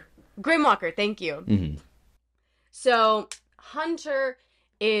 Grimwalker. Grimwalker, thank you. So, Hunter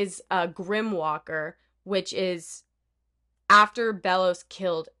is a Grimwalker, which is, after Bellows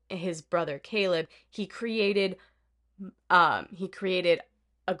killed his brother Caleb, he created a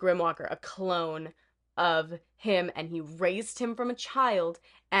Grimwalker, a clone of him, and he raised him from a child,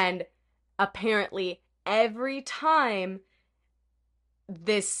 and apparently every time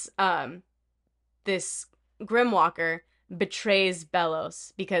this Grimwalker betrays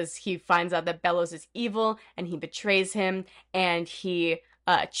Bellows, because he finds out that Bellows is evil, and he betrays him, and he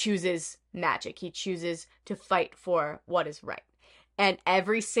chooses magic. He chooses to fight for what is right. And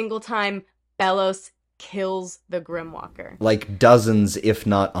every single time, Bellows kills the Grimwalker. Like dozens, if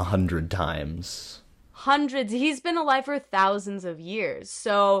not 100 times. Hundreds. He's been alive for thousands of years.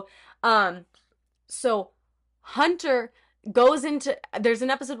 So Hunter goes into... There's an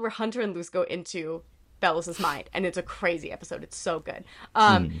episode where Hunter and Luce go into Bellows' mind, and it's a crazy episode. It's so good.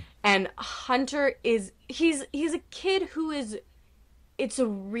 And Hunter is... He's a kid who is... It's a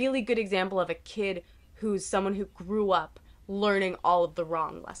really good example of a kid who's someone who grew up learning all of the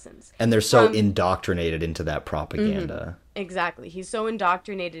wrong lessons. And they're so indoctrinated into that propaganda. Exactly. He's so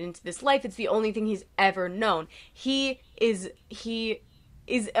indoctrinated into this life. It's the only thing he's ever known. He is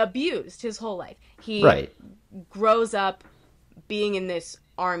abused his whole life. He grows up being in this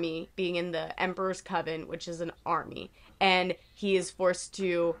army, being in the Emperor's Coven, which is an army, and he is forced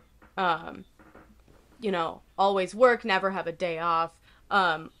to always work, never have a day off,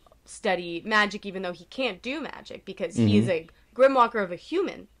 study magic, even though he can't do magic because he is a Grimwalker of a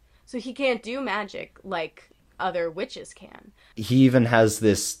human, so he can't do magic like other witches can. He even has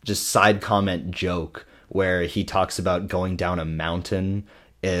this just side comment joke where he talks about going down a mountain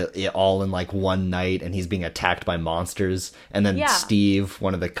all in like one night, and he's being attacked by monsters, and then Steve,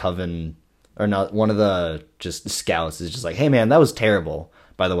 one of the coven, or not, one of the just scouts, is just like, hey man, that was terrible,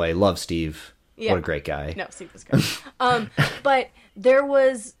 by the way, love Steve. What a great guy. No, Steve was great. But it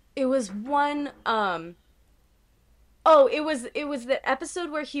was one it was the episode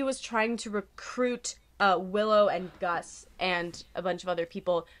where he was trying to recruit Willow and Gus and a bunch of other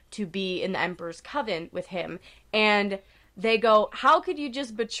people to be in the Emperor's Coven with him, and they go, how could you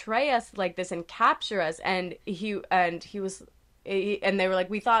just betray us like this and capture us? And they were like,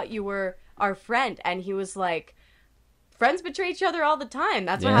 we thought you were our friend. And he was like, friends betray each other all the time.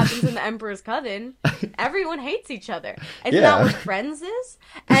 That's what happens in the Emperor's Coven. Everyone hates each other. Isn't that what friends is?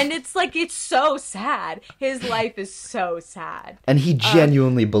 And it's like, it's so sad. His life is so sad. And he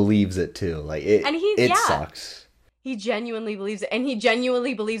genuinely believes it too. Like it sucks. He genuinely believes it. And he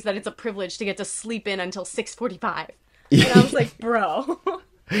genuinely believes that it's a privilege to get to sleep in until 6:45. And I was like, bro.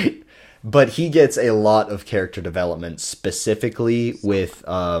 But he gets a lot of character development, specifically with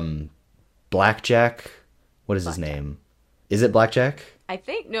Blackjack. What is his name? Is it Blackjack? I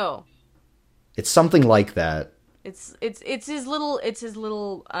think no. It's something like that. It's his little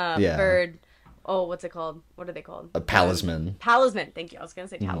bird. Oh, what's it called? What are they called? A palisman. Palisman. Thank you. I was gonna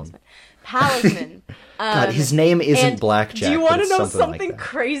say talisman. Palisman. God, his name isn't Blackjack. Do you want to know something like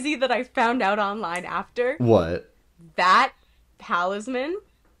crazy that I found out online after? What? That palisman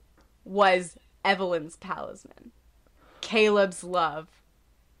was Evelyn's palisman. Caleb's love.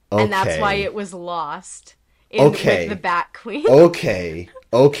 Okay. And that's why it was lost with the Bat Queen. Okay.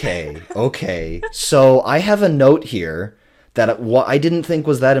 So I have a note here that I didn't think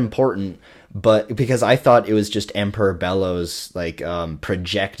was that important, but because I thought it was just Emperor Bellows like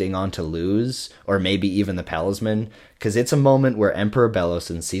projecting onto Luz, or maybe even the Palisman, because it's a moment where Emperor Bellows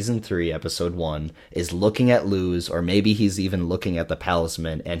in season 3, episode 1, is looking at Luz, or maybe he's even looking at the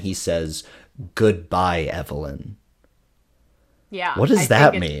Palisman, and he says, "Goodbye, Evelyn." Yeah. What does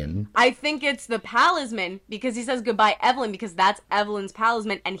that mean? I think it's the Palisman, because he says goodbye, Evelyn, because that's Evelyn's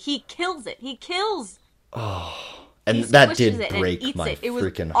Palisman, and he kills it. He kills. Oh, and that did break my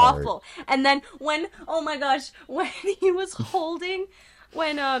freaking heart. Awful. And then when, oh my gosh, when he was holding,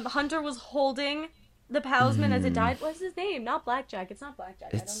 when Hunter was holding the Palisman as it died, what's his name? Not Blackjack. It's not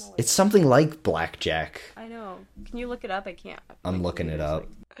Blackjack. I don't know. It's something like Blackjack. I know. Can you look it up? I can't. I'm looking it up.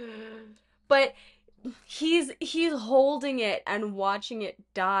 But he's holding it and watching it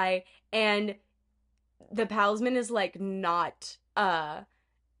die, and the Palisman is like not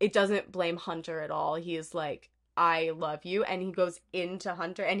it doesn't blame Hunter at all. He is like, I love you, and he goes into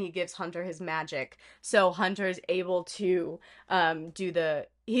Hunter and he gives Hunter his magic, so Hunter is able to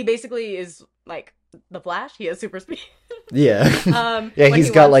he basically is like the Flash. He has super speed. Yeah. Yeah,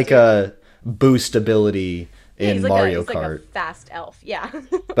 he's got like a boost ability in Mario Kart. Like a fast elf, yeah.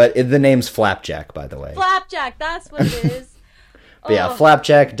 But the name's Flapjack, by the way. Flapjack, that's what it is. But yeah,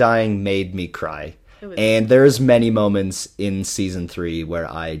 Flapjack dying made me cry. And there's many moments in season 3 where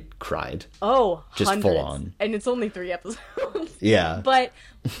I cried. Oh, just hundreds. Full on. And it's only 3 episodes. Yeah. But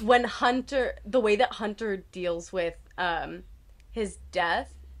when the way that Hunter deals with his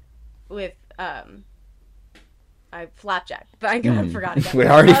death with Flapjack. I forgot again. We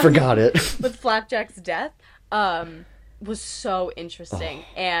already forgot it. With Flapjack's death, was so interesting.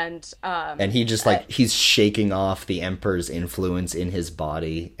 And he just he's shaking off the Emperor's influence in his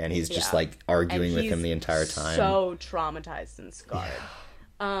body, and he's just like arguing with him the entire time. So traumatized and scarred.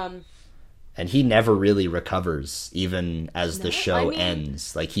 Yeah. And he never really recovers, even as the show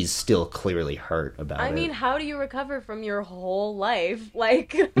ends. Like, he's still clearly hurt about it. I mean, how do you recover from your whole life?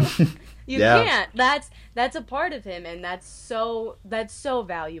 Like, you can't. That's a part of him, and that's so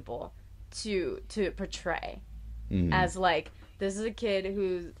valuable to portray. As like, this is a kid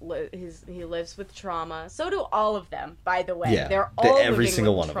who he lives with trauma. So do all of them, by the way. Yeah, they're all every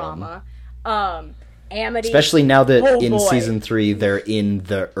single with one trauma. of them. Amity, especially now that in season 3 they're in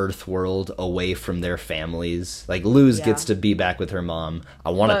the Earth world, away from their families. Like, Luz gets to be back with her mom. I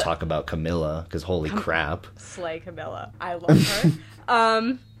want to talk about Camilla, because holy crap, slay Camilla. I love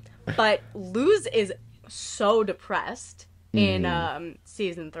her. But Luz is so depressed in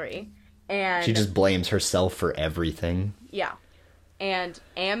season 3. And she just blames herself for everything. Yeah. And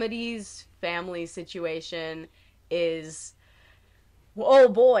Amity's family situation is, oh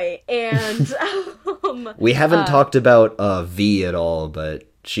boy. And we haven't talked about V at all, but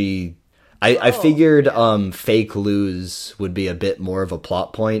I figured fake Luz would be a bit more of a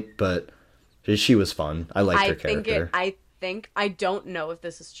plot point, but she was fun. I liked her character. I don't know if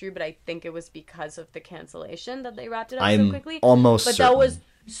this is true, but I think it was because of the cancellation that they wrapped it up so quickly. Almost but certain. That was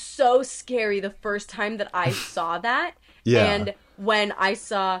so scary the first time that I saw that. Yeah. And when I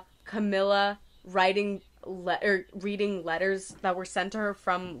saw Camilla reading letters that were sent to her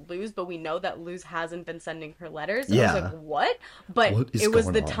from Luz, but we know that Luz hasn't been sending her letters. Yeah. I was like, what? But it was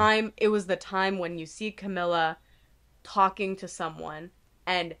the time when you see Camilla talking to someone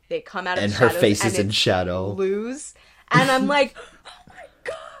and they come out of and the her shadows, face is and in shadow. Luz. And I'm like, oh my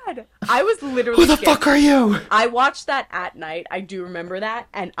god. I was literally Who the fuck are you? I watched that at night. I do remember that,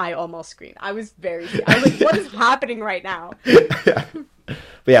 and I almost screamed. I was like, what is happening right now? But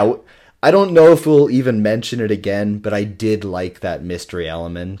yeah, I don't know if we'll even mention it again, but I did like that mystery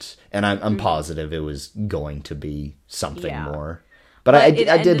element, and I'm positive it was going to be something more. But I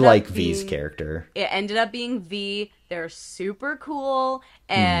did like V's character. It ended up being V. They're super cool,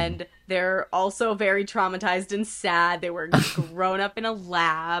 and they're also very traumatized and sad. They were grown up in a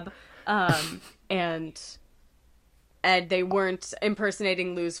lab, and they weren't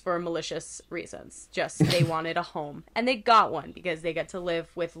impersonating Luz for malicious reasons. Just they wanted a home, and they got one because they get to live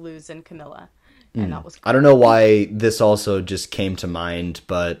with Luz and Camilla, and that was cool. I don't know why this also just came to mind,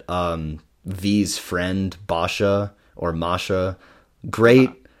 but V's friend Basha or Masha, great.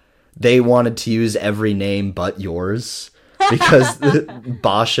 They wanted to use every name but yours, because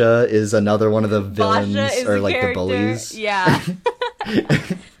Basha is another one of the villains, or like the bullies. Yeah.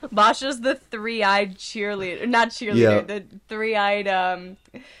 Basha's the three-eyed cheerleader. Not cheerleader, the three-eyed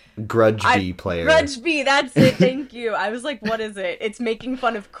Grudge Bee player. Grudge Bee, that's it, thank you. I was like, what is it? It's making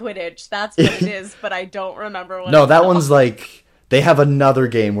fun of Quidditch. That's what it is, but I don't remember what No, that one's like, they have another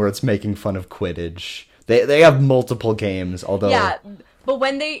game where it's making fun of Quidditch. They have multiple games, although... Yeah, but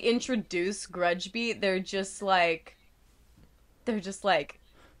when they introduce Grudge Bee, they're just like... They're just like,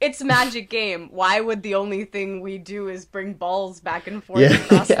 it's Magic Game. Why would the only thing we do is bring balls back and forth Yeah,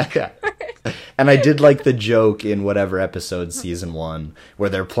 across the yeah. court? And I did like the joke in whatever episode, season 1, where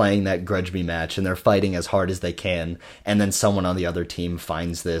they're playing that grudge me match and they're fighting as hard as they can, and then someone on the other team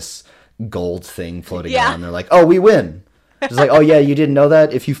finds this gold thing floating Yeah. around. They're like, "Oh, we win!" It's like, "Oh yeah, you didn't know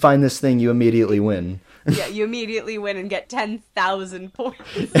that? If you find this thing, you immediately win." Yeah, you immediately win and get 10,000 points.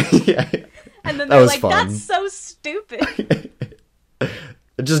 Yeah, And then that they're was like, fun. that's so stupid.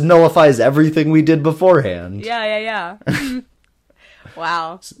 It just nullifies everything we did beforehand. Yeah.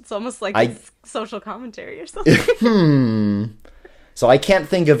 Wow. It's almost like I- it's social commentary or something. So I can't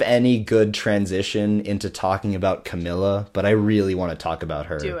think of any good transition into talking about Camilla, but I really want to talk about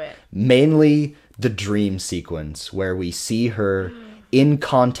her. Do it. Mainly the dream sequence where we see her in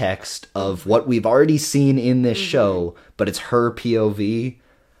context of what we've already seen in this show, but it's her POV.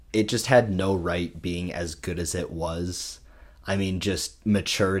 It just had no right being as good as it was. I mean, just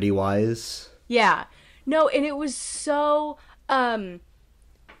maturity-wise. Yeah. No, and it was so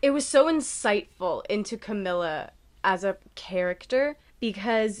insightful into Camilla as a character,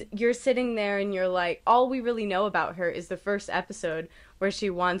 because you're sitting there and you're like, all we really know about her is the first episode where she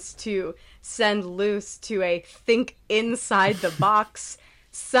wants to send Luce to a think inside the box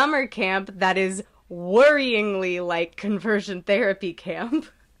summer camp that is worryingly like conversion therapy camp.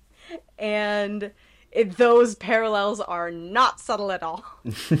 And those parallels are not subtle at all.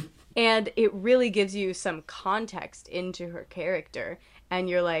 And it really gives you some context into her character, and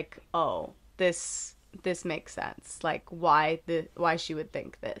you're like, oh, this makes sense. Like, why she would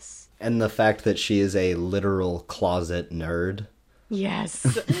think this. And the fact that she is a literal closet nerd. Yes.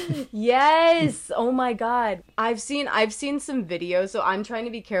 Yes. Oh my god. I've seen some videos, so I'm trying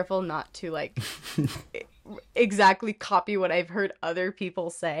to be careful not to like exactly copy what I've heard other people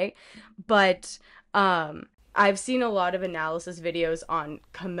say, but I've seen a lot of analysis videos on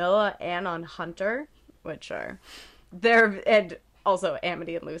Camilla and on Hunter, which are and also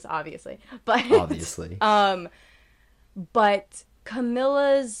Amity and Luce, obviously. But Obviously. But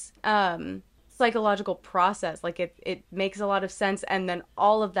Camilla's psychological process, like it makes a lot of sense, and then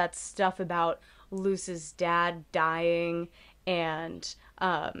all of that stuff about Luce's dad dying and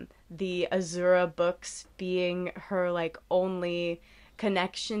the Azura books being her like only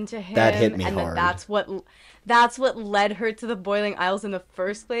connection to him, That hit me and hard. then that's what led her to the Boiling Isles in the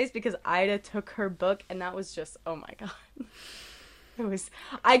first place, because Ida took her book, and that was just, oh my god.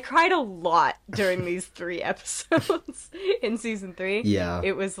 I cried a lot during these 3 episodes in season 3. Yeah.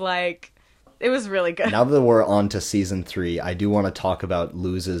 It was really good. Now that we're on to season 3, I do want to talk about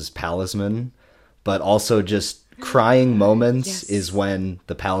Luz's Palisman, but also just crying moments Yes. is when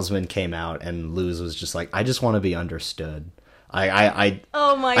the Palisman came out and Luz was just like, I just want to be understood. I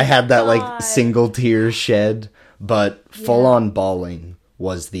Oh my I had that God. like single tear shed, but full on bawling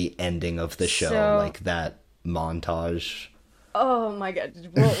was the ending of the show, So- like that montage. Oh my god,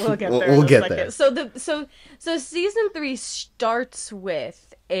 we'll get there. We'll in a get second. there. So season 3 starts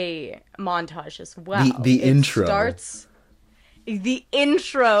with a montage as well. The intro. Starts the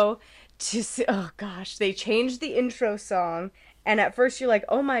intro to oh gosh, they changed the intro song, and at first you're like,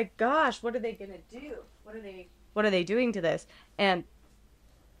 oh my gosh, what are they gonna do? What are they doing to this? And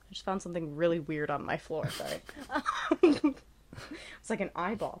I just found something really weird on my floor. Sorry. It's like an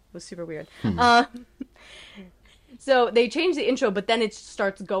eyeball. It was super weird. So they changed the intro, but then it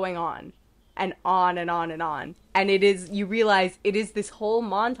starts going on and on and on and on. And you realize it is this whole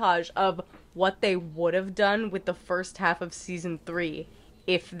montage of what they would have done with the first half of season 3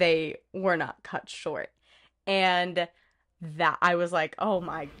 if they were not cut short. And that, I was like, oh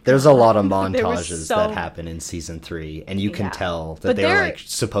my god. There's a lot of There was montages so- that happen in season 3, and you can Yeah. tell that But they were they're- like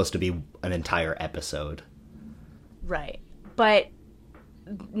supposed to be an entire episode. Right. But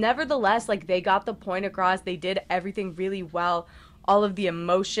nevertheless, like, they got the point across. They did everything really well. All of the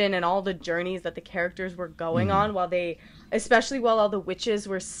emotion and all the journeys that the characters were going on especially while all the witches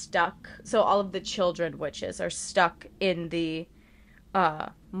were stuck. So all of the children witches are stuck in the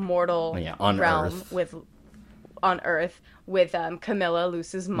mortal on realm Earth. on Earth with Camilla,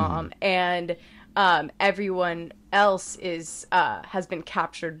 Luce's mom, and everyone else has been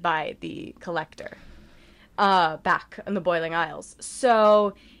captured by the Collector back in the Boiling Isles.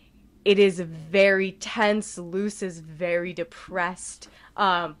 So it is very tense. Luce is very depressed.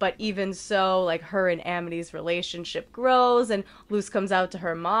 But even so, like, her and Amity's relationship grows, and Luce comes out to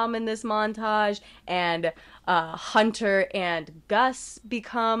her mom in this montage, and Hunter and Gus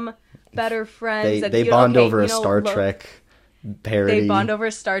become better friends. They bond over a Star Trek parody. They bond over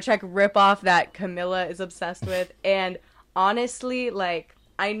a Star Trek ripoff that Camilla is obsessed with. And honestly, like,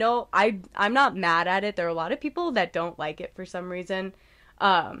 I know I'm not mad at it. There are a lot of people that don't like it for some reason.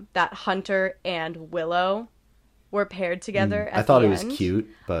 That Hunter and Willow were paired together I at thought the it was end. cute,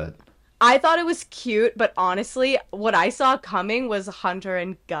 but I thought it was cute, but honestly, what I saw coming was Hunter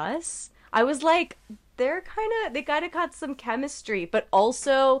and Gus. I was like, they kind of got some chemistry, but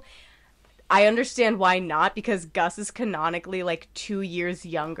also I understand why not, because Gus is canonically like 2 years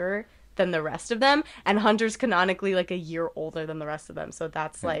younger than the rest of them, and Hunter's canonically like a year older than the rest of them. So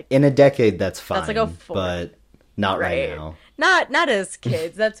in a decade, that's that's like a fine, four, but not right right? now. Not as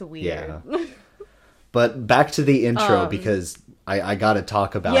kids. That's Yeah. weird. But back to the intro, because I got to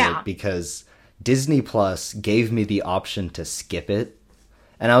talk about Yeah. it, because Disney Plus gave me the option to skip it.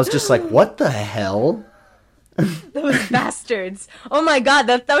 And I was just like, what the hell? Those bastards. Oh my god,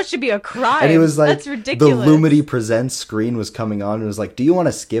 that should be a crime. And it was like, that's the ridiculous. Lumity Presents screen was coming on, and it was like, do you want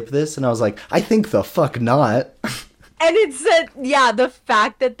to skip this? And I was like, I think the fuck not. And it said, yeah, the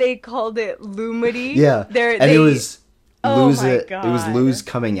fact that they called it Lumity. Yeah. And it was Oh Luz, my it was God. Luz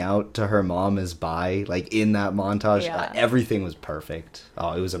coming out to her mom as bi, like in that montage. Yeah. Everything was perfect.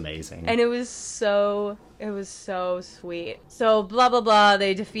 Oh, it was amazing. And it was so sweet. So blah blah blah,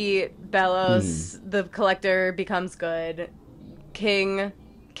 they defeat Bellows, the collector becomes good. King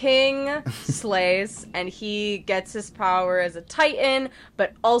slays, and he gets his power as a Titan,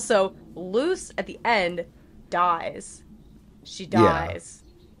 but also Luce at the end dies. She dies.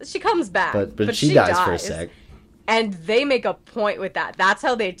 She comes back. But she dies for a sec. And they make a point with that. That's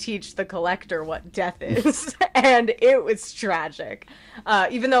how they teach the collector what death is. And it was tragic.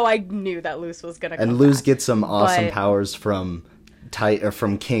 Even though I knew that Luce was going to come And Luz back. gets some awesome But- powers from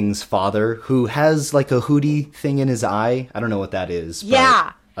from King's father, who has like a hootie thing in his eye. I don't know what that is. But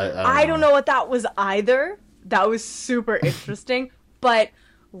Yeah. I don't know what that was either. That was super interesting. But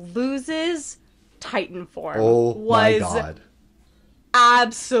Luz's Titan form Oh my was god.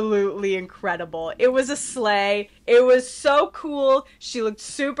 absolutely incredible. It was a sleigh. It was so cool. She looked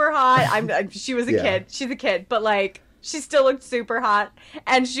super hot. She was a Yeah. kid. She's a kid, but like she still looked super hot,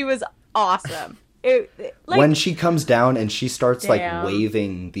 and she was awesome. Like, When she comes down and she starts like Damn.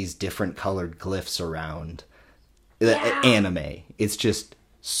 waving these different colored glyphs around, Yeah. anime. It's just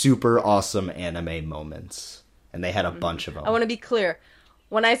super awesome anime moments, and they had a bunch of them. I want to be clear.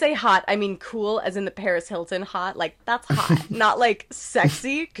 When I say hot, I mean cool, as in the Paris Hilton hot. Like, that's hot. Not like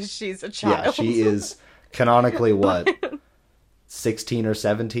sexy, because she's a child. Yeah, she is canonically what, 16 or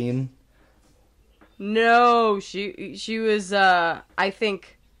 17? No, she was I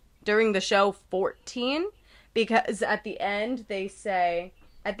think during the show 14, because at the end they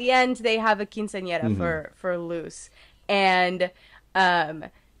have a quinceañera for Luz, and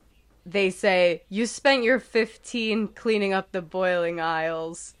they say you spent your 15 cleaning up the boiling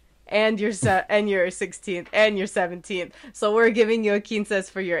aisles, and your 16th and your 17th, so we're giving you a quinces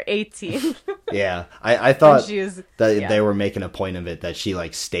for your 18th. Yeah, I thought she was- that yeah. they were making a point of it, that she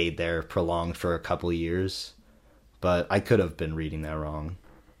like stayed there prolonged for a couple years, but I could have been reading that wrong.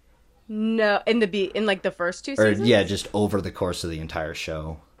 No, in like the first two Or seasons. yeah, just over the course of the entire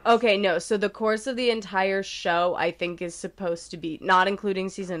show. Okay, no. So the course of the entire show, I think, is supposed to be, not including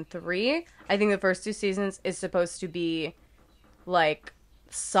season 3, I think the first 2 seasons is supposed to be like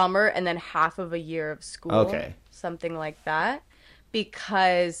summer and then half of a year of school. Okay. Something like that.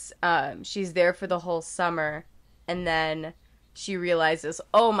 Because she's there for the whole summer, and then she realizes,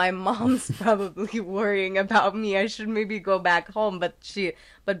 oh, my mom's probably worrying about me. I should maybe go back home. But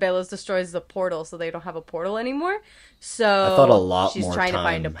Belos destroys the portal, so they don't have a portal anymore. So I thought a lot she's more trying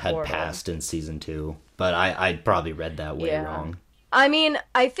time to find a had portal. passed in season 2, but I probably read that way Yeah. wrong. I mean,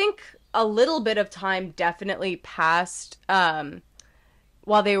 I think a little bit of time definitely passed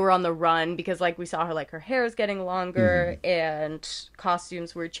while they were on the run, because like we saw her, like her hair is getting longer and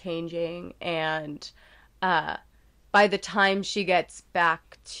costumes were changing, and by the time she gets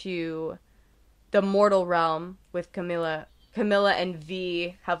back to the mortal realm with Camilla and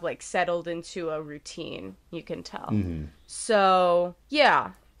V have like settled into a routine, you can tell. So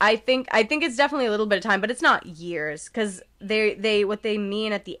yeah, I think it's definitely a little bit of time, but it's not years, because they what they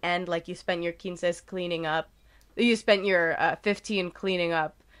mean at the end, like you spent your 15 cleaning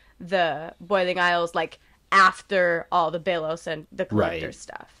up the boiling aisles, like after all the Belos and the collector Right.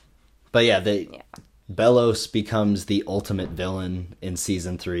 stuff. But yeah, Belos becomes the ultimate villain in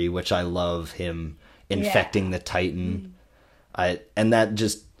season 3, which I love, him infecting the Titan. And that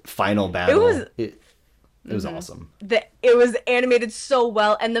just final battle, it was awesome. It was animated so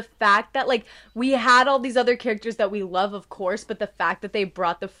well, and the fact that like we had all these other characters that we love, of course, but the fact that they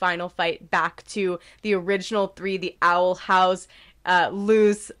brought the final fight back to the original 3, the Owl House,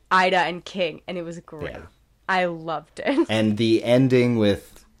 Luz, Ida, and King, and it was great. Yeah. I loved it. And the ending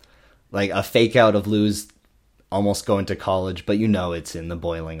with like a fake out of Luz almost going to college, but it's in the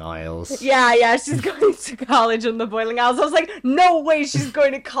Boiling Isles. Yeah, she's going to college in the Boiling Isles. I was like, no way she's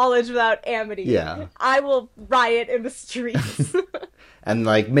going to college without Amity. Yeah. I will riot in the streets. And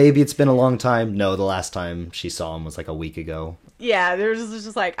like, maybe it's been a long time. No, the last time she saw him was like a week ago. Yeah, there's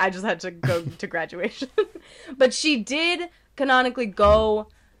just like, I just had to go to graduation. But she did canonically go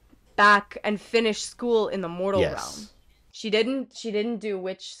back and finish school in the mortal realm. She didn't do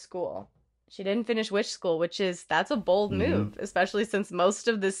witch school. She didn't finish witch school, that's a bold move, especially since most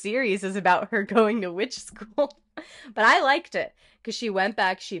of the series is about her going to witch school. But I liked it because she went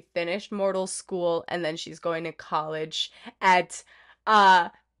back, she finished mortal school, and then she's going to college at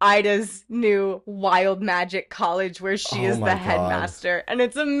Ida's new wild magic college where she is the headmaster, and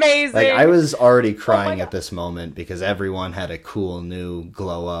it's amazing. Like, I was already crying at this moment because everyone had a cool new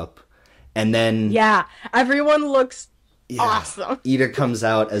glow up, and then everyone looks awesome. Ida comes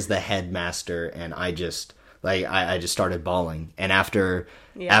out as the headmaster, and I just started bawling. And after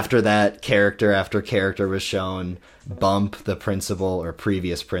that, character after character was shown. Bump, the principal or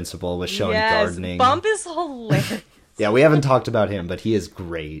previous principal, was shown gardening. Bump is hilarious. Yeah, we haven't talked about him, but he is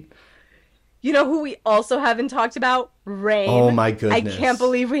great. You know who we also haven't talked about? Rain. Oh my goodness. I can't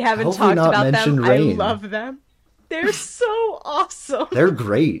believe we haven't talked about them. Rain? I love them. They're so awesome. They're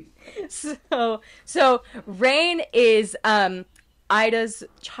great. So Rain is Ida's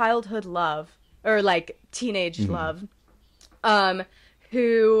childhood love, or like teenage love.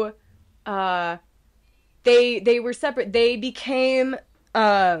 Who they were separate. They became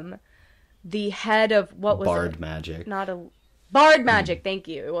the head of what was Bard it? magic. Not a Bard magic. Thank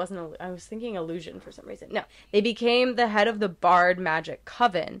you. It wasn't. I was thinking illusion for some reason. No, they became the head of the Bard magic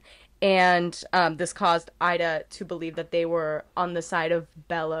coven, and this caused Ida to believe that they were on the side of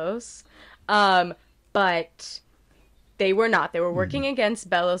Bellows, but they were not. They were working against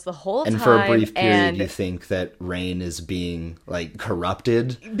Bellows the whole time. And for a brief period, you think that Rain is being like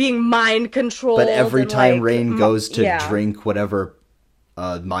corrupted, being mind controlled. But every time Rain goes to drink whatever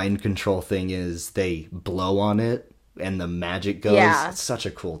mind control thing is, they blow on it and the magic goes. It's such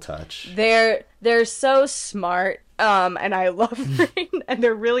a cool touch. They're so smart, and I love Rain, and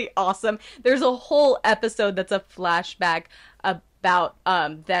they're really awesome. There's a whole episode that's a flashback about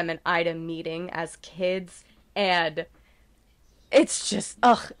them and Ida meeting as kids, and it's just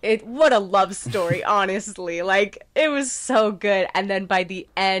what a love story. Honestly, like, it was so good. And then by the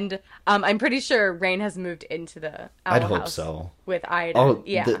end, I'm pretty sure Rain has moved into the owl I'd hope house so with Ida. Oh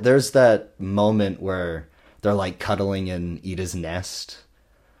yeah, there's that moment where they're like cuddling in Ida's nest.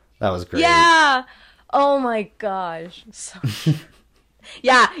 That was great. Yeah. Oh my gosh. So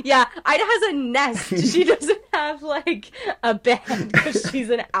yeah. Ida has a nest. She doesn't have like a bed because she's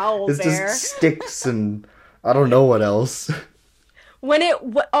an owl bear. It's just sticks and I don't know what else.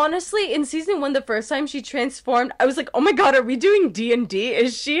 Honestly, in season 1, the first time she transformed, I was like, oh my god, are we doing D&D?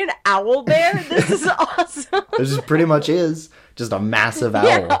 Is she an owl bear? This is awesome. It just pretty much is. Just a massive owl.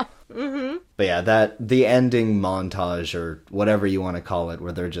 Yeah. Mm-hmm. But yeah, the ending montage, or whatever you want to call it,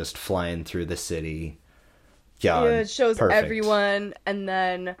 where they're just flying through the city. God, it shows perfect. Everyone, and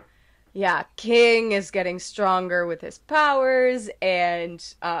then, King is getting stronger with his powers, and,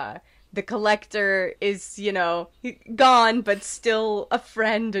 the collector is, gone, but still a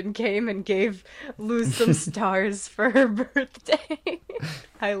friend, and came and gave Luz some stars for her birthday.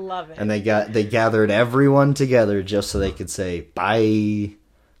 I love it. And they gathered everyone together just so they could say bye.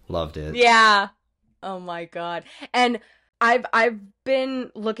 Loved it. Yeah. Oh my god. And I've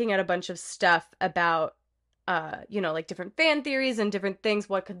been looking at a bunch of stuff about like different fan theories and different things.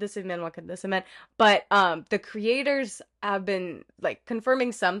 What could this have meant? What could this have meant? But the creators have been like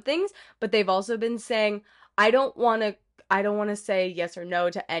confirming some things, but they've also been saying, I don't want to say yes or no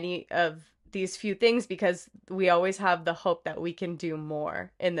to any of these few things because we always have the hope that we can do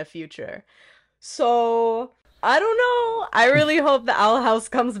more in the future. So I don't know. I really hope the Owl House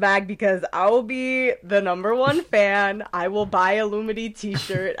comes back because I will be the #1 fan. I will buy a Lumity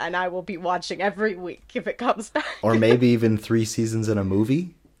t-shirt and I will be watching every week if it comes back. Or maybe even 3 seasons in a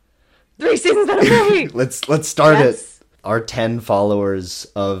movie. 3 seasons in a movie. Let's start it. Our 10 followers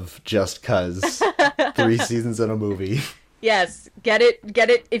of Just Cuz. 3 seasons in a movie. Yes, get it.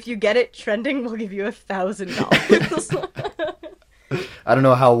 If you get it trending, we'll give you $1,000. I don't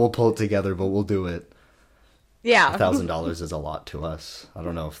know how we'll pull it together, but we'll do it. Yeah. $1,000 is a lot to us. I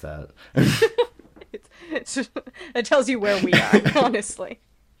don't know if that... it tells you where we are, honestly.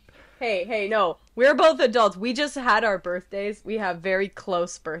 Hey, no. We're both adults. We just had our birthdays. We have very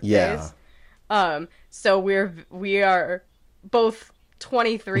close birthdays. Yeah. So we are both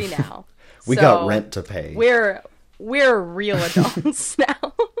 23 now. We got So rent to pay. we're real adults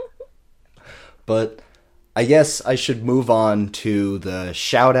now. But I guess I should move on to the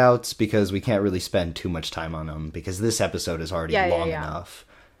shout outs because we can't really spend too much time on them because this episode is already long enough.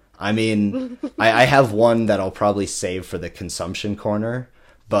 I mean, I have one that I'll probably save for the consumption corner,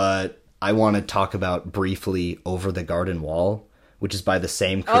 but I want to talk about briefly Over the Garden Wall, which is by the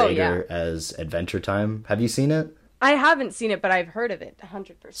same creator as Adventure Time. Have you seen it? I haven't seen it, but I've heard of it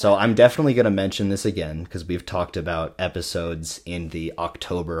 100%. So I'm definitely going to mention this again because we've talked about episodes in the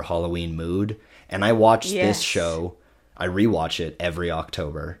October Halloween mood. And I watch this show, I rewatch it every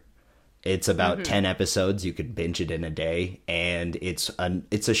October. It's about 10 episodes. You could binge it in a day. And it's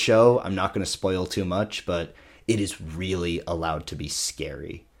a show, I'm not going to spoil too much, but it is really allowed to be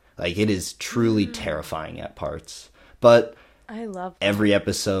scary. Like, it is truly terrifying at parts. But I love that. Every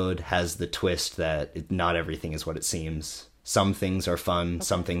episode has the twist that not everything is what it seems. Some things are fun,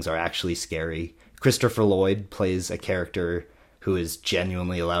 some things are actually scary. Christopher Lloyd plays a character who is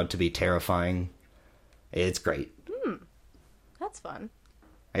genuinely allowed to be terrifying. It's great. That's fun.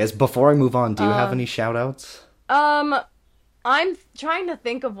 I guess before I move on, do you have any shout-outs? I'm trying to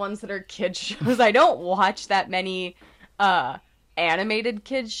think of ones that are kids shows. I don't watch that many animated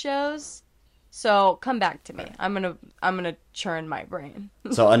kids shows. So come back to me. I'm gonna churn my brain.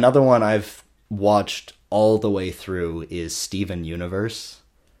 So another one I've watched all the way through is Steven Universe.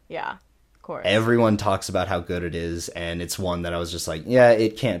 Yeah, of course. Everyone talks about how good it is, and it's one that I was just like, yeah,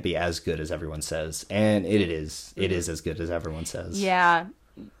 it can't be as good as everyone says. And it is. It is as good as everyone says. Yeah,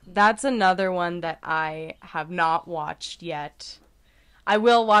 that's another one that I have not watched yet. I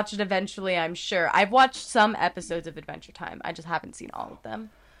will watch it eventually, I'm sure. I've watched some episodes of Adventure Time. I just haven't seen all of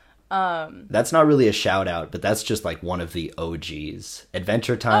them. That's not really a shout out, but that's just like one of the OGs.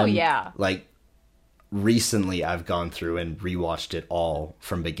 Adventure Time. Oh, yeah. Like, recently I've gone through and rewatched it all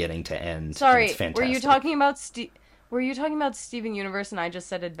from beginning to end. Sorry, it's fantastic. were you talking about Steven Universe and I just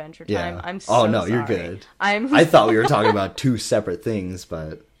said Adventure Time? Yeah. I'm so no, sorry. You're good. I thought we were talking about two separate things,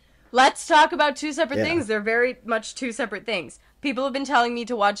 but Let's talk about two separate things. They're very much two separate things. People have been telling me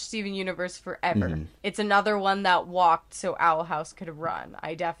to watch Steven Universe forever. It's another one that walked so Owl House could run.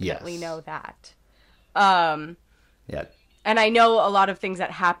 I definitely know that. Yeah. And I know a lot of things that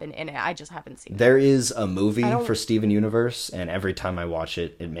happen in it. I just haven't seen it. There is a movie for Steven Universe, and every time I watch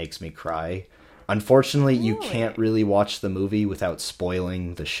it, it makes me cry. Unfortunately, you can't really watch the movie without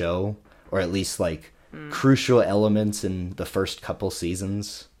spoiling the show, or at least, like, crucial elements in the first couple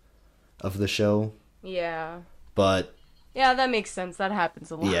seasons of the show. Yeah. But yeah, that makes sense. That happens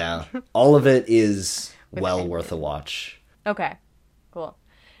a lot. Yeah. All of it is well worth a watch. Okay. Cool.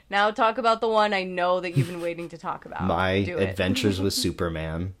 Now talk about the one I know that you've been waiting to talk about. My Adventures with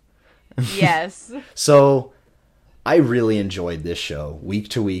Superman. Yes. So, I really enjoyed this show. Week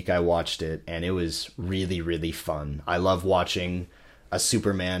to week, I watched it, and it was really, really fun. I love watching a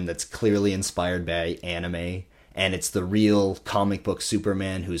Superman that's clearly inspired by anime, and it's the real comic book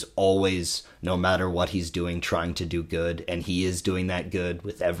Superman who's always, no matter what he's doing, trying to do good, and he is doing that good.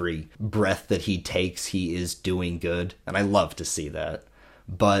 With every breath that he takes, he is doing good, and I love to see that.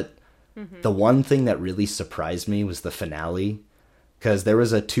 But the one thing that really surprised me was the finale, because there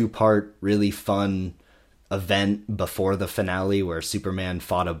was a 2-part really fun event before the finale where Superman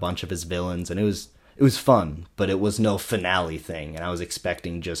fought a bunch of his villains, and it was fun, but it was no finale thing, and I was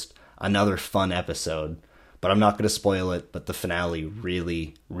expecting just another fun episode. But I'm not going to spoil it, but the finale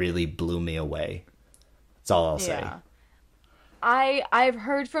really, really blew me away. That's all I'll say. I've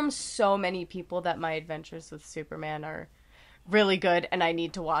heard from so many people that My Adventures with Superman are really good, and I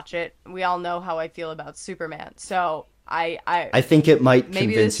need to watch it. We all know how I feel about Superman, so I think it might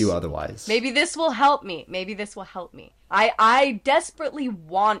convince you otherwise. Maybe this will help me. I desperately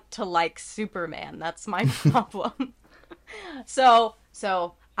want to like Superman. That's my problem. So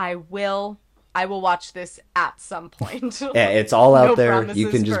I will watch this at some point. Yeah, it's all out No there. You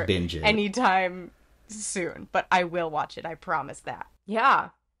can promises just for binge it. anytime soon, but I will watch it. I promise that. Yeah,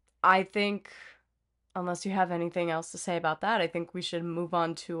 I think, unless you have anything else to say about that, I think we should move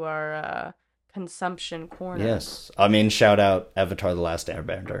on to our consumption corner. Yes. I mean, shout out Avatar: The Last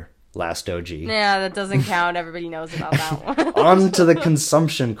Airbender. Last OG. Yeah, that doesn't count. Everybody knows about that one. On to the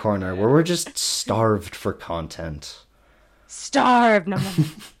consumption corner, where we're just starved for content. Starved. No.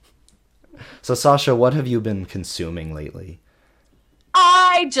 So, Sasha, what have you been consuming lately?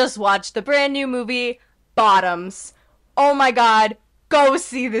 I just watched the brand new movie, Bottoms. Oh my god, go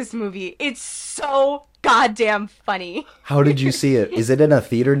see this movie. It's so goddamn funny. How did you see it? Is it in a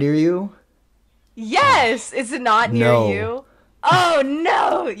theater near you? Yes! Is it not near you? Oh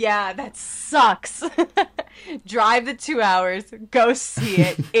no! Yeah, that sucks. Drive the 2 hours, go see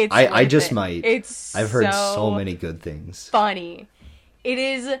it. It's I worth just it. might. It's I've heard so many good things. funny. It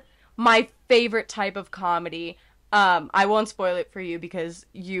is my favorite type of comedy. I won't spoil it for you because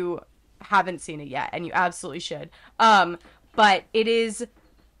you haven't seen it yet, and you absolutely should. But it is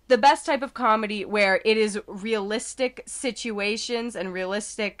the best type of comedy where it is realistic situations and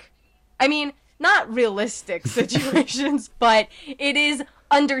realistic. I mean, not realistic situations, but it is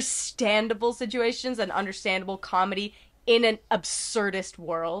understandable situations and understandable comedy in an absurdist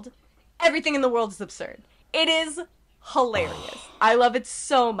world. Everything in the world is absurd. It is hilarious. I love it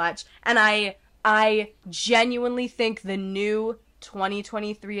so much, and I genuinely think the new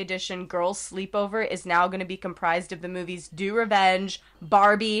 2023 edition Girls Sleepover is now going to be comprised of the movies Do Revenge,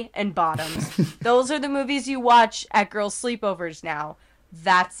 Barbie, and Bottoms. Those are the movies you watch at Girls Sleepovers now.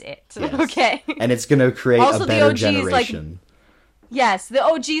 That's it. Yes. Okay. And it's going to create Also, a better the OGs, generation. Yes, the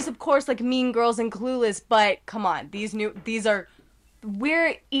OGs, of course, like Mean Girls and Clueless, but come on, these are,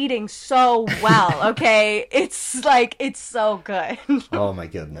 we're eating so well, okay? It's so good. Oh my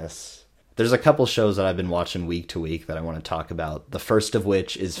goodness. There's a couple shows that I've been watching week to week that I want to talk about. The first of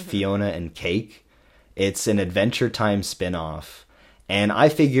which is Fionna and Cake. It's an Adventure Time spin-off. And I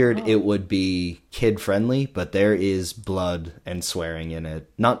figured it would be kid-friendly, but there is blood and swearing in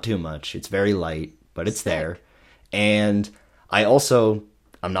it. Not too much. It's very light, but it's there. And I'm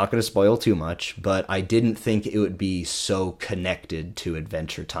not going to spoil too much, but I didn't think it would be so connected to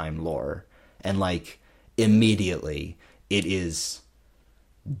Adventure Time lore. And, like, immediately, it's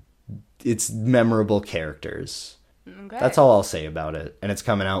memorable characters. Okay. That's all I'll say about it. And it's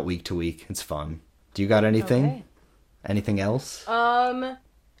coming out week to week. It's fun. Do you got anything? Okay. Anything else? Let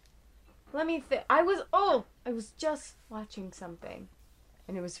me think. I was just watching something,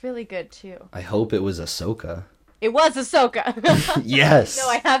 and it was really good too. I hope it was Ahsoka. It was Ahsoka. Yes. No,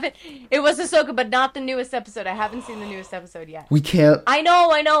 I haven't. It was Ahsoka, but not the newest episode. I haven't seen the newest episode yet. We can't. I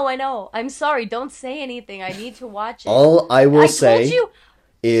know. I'm sorry. Don't say anything. I need to watch it. All I will say told you.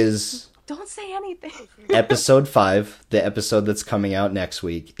 Is Don't say anything. episode 5, the episode that's coming out next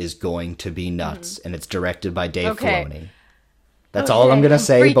week, is going to be nuts, and it's directed by Dave Filoni. That's all I'm going to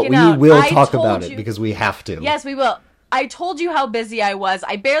say, but we will talk about it because we have to. Yes, we will. I told you how busy I was.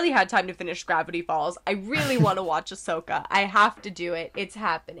 I barely had time to finish Gravity Falls. I really want to watch Ahsoka. I have to do it. It's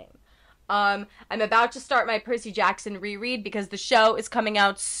happening. I'm about to start my Percy Jackson reread because the show is coming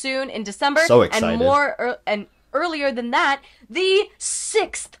out soon in December. So excited. And earlier than that, the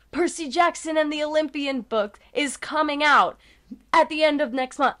 6th Percy Jackson and the Olympian book is coming out at the end of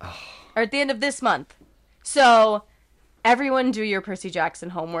next month. Or at the end of this month. So, everyone do your Percy Jackson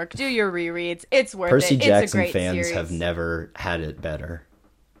homework. Do your rereads. It's worth Percy it. Jackson It's a great fans series. have never had it better.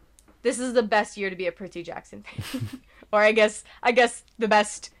 This is the best year to be a Percy Jackson fan. Or I guess the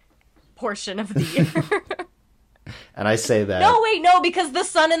best portion of the year. And I say that... No, because The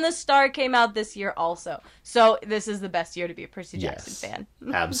Sun and the Star came out this year also. So this is the best year to be a Percy Jackson fan.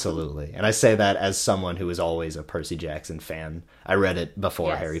 Absolutely. And I say that as someone who is always a Percy Jackson fan. I read it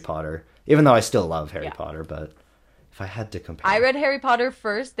before Harry Potter. Even though I still love Harry Potter, but if I had to compare... I read Harry Potter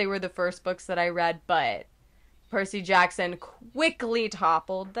first. They were the first books that I read, but Percy Jackson quickly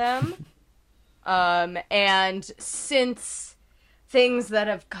toppled them. And since things that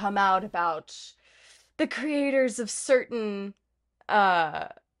have come out about the creators of certain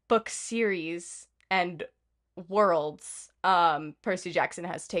book series and worlds, Percy Jackson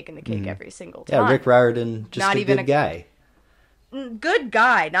has taken the cake every single time. Yeah, Rick Riordan, just not a good guy. Good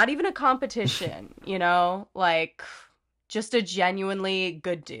guy, not even a competition, you know? Like, just a genuinely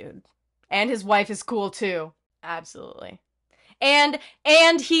good dude. And his wife is cool, too. Absolutely. And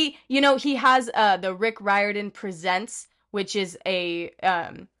he, you know, he has the Rick Riordan Presents, which is a...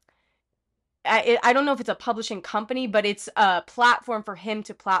 I don't know if it's a publishing company, but it's a platform for him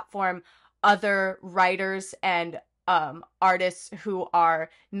to platform other writers and artists who are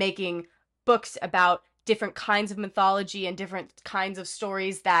making books about different kinds of mythology and different kinds of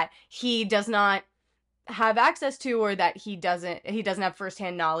stories that he does not have access to, or that he doesn't have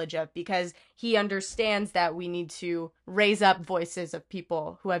firsthand knowledge of, because he understands that we need to raise up voices of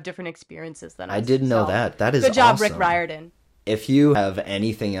people who have different experiences than us. I didn't know that. That is good job, awesome. Rick Riordan. If you have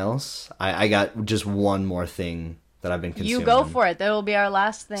anything else, I got just one more thing that I've been consuming. You go for it. That will be our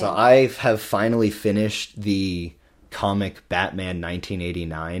last thing. So I have finally finished the comic Batman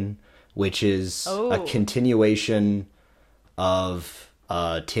 1989, which is a continuation of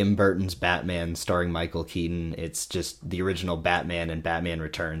Tim Burton's Batman starring Michael Keaton. It's just the original Batman and Batman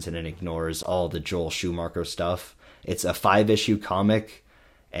Returns, and it ignores all the Joel Schumacher stuff. It's a 5-issue comic,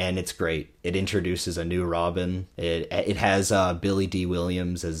 and it's great. It introduces a new Robin. It has Billy D.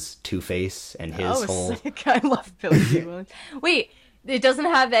 Williams as Two-Face and his whole... sick. I love Billy D. Williams. Wait, it doesn't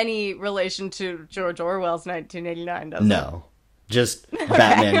have any relation to George Orwell's 1989, does it? No. Just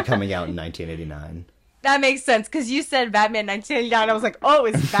Batman coming out in 1989. That makes sense, because you said Batman 1989. I was like, oh,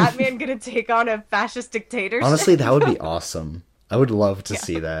 is Batman going to take on a fascist dictatorship? Honestly, that would be awesome. I would love to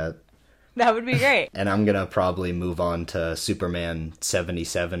see that. That would be great. And I'm going to probably move on to Superman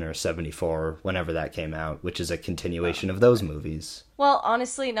 77 or 74, whenever that came out, which is a continuation of those movies. Well,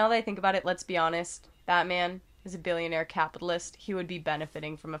 honestly, now that I think about it, let's be honest. Batman is a billionaire capitalist. He would be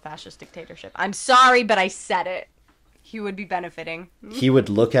benefiting from a fascist dictatorship. I'm sorry, but I said it. He would be benefiting. He would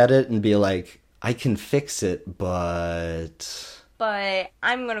look at it and be like, I can fix it, but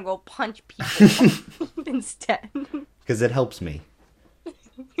I'm going to go punch people instead. Because it helps me.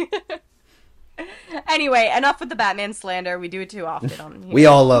 Anyway, enough with the Batman slander. We do it too often on here. We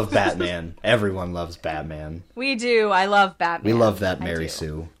all love Batman. Everyone loves Batman. We do. I love Batman. We love that Mary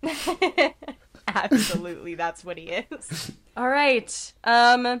Sue. Absolutely, that's what he is. All right.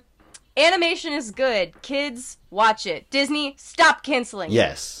 Animation is good. Kids, watch it. Disney, stop canceling.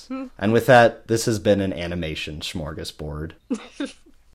 Yes. And with that, this has been an animation smorgasbord.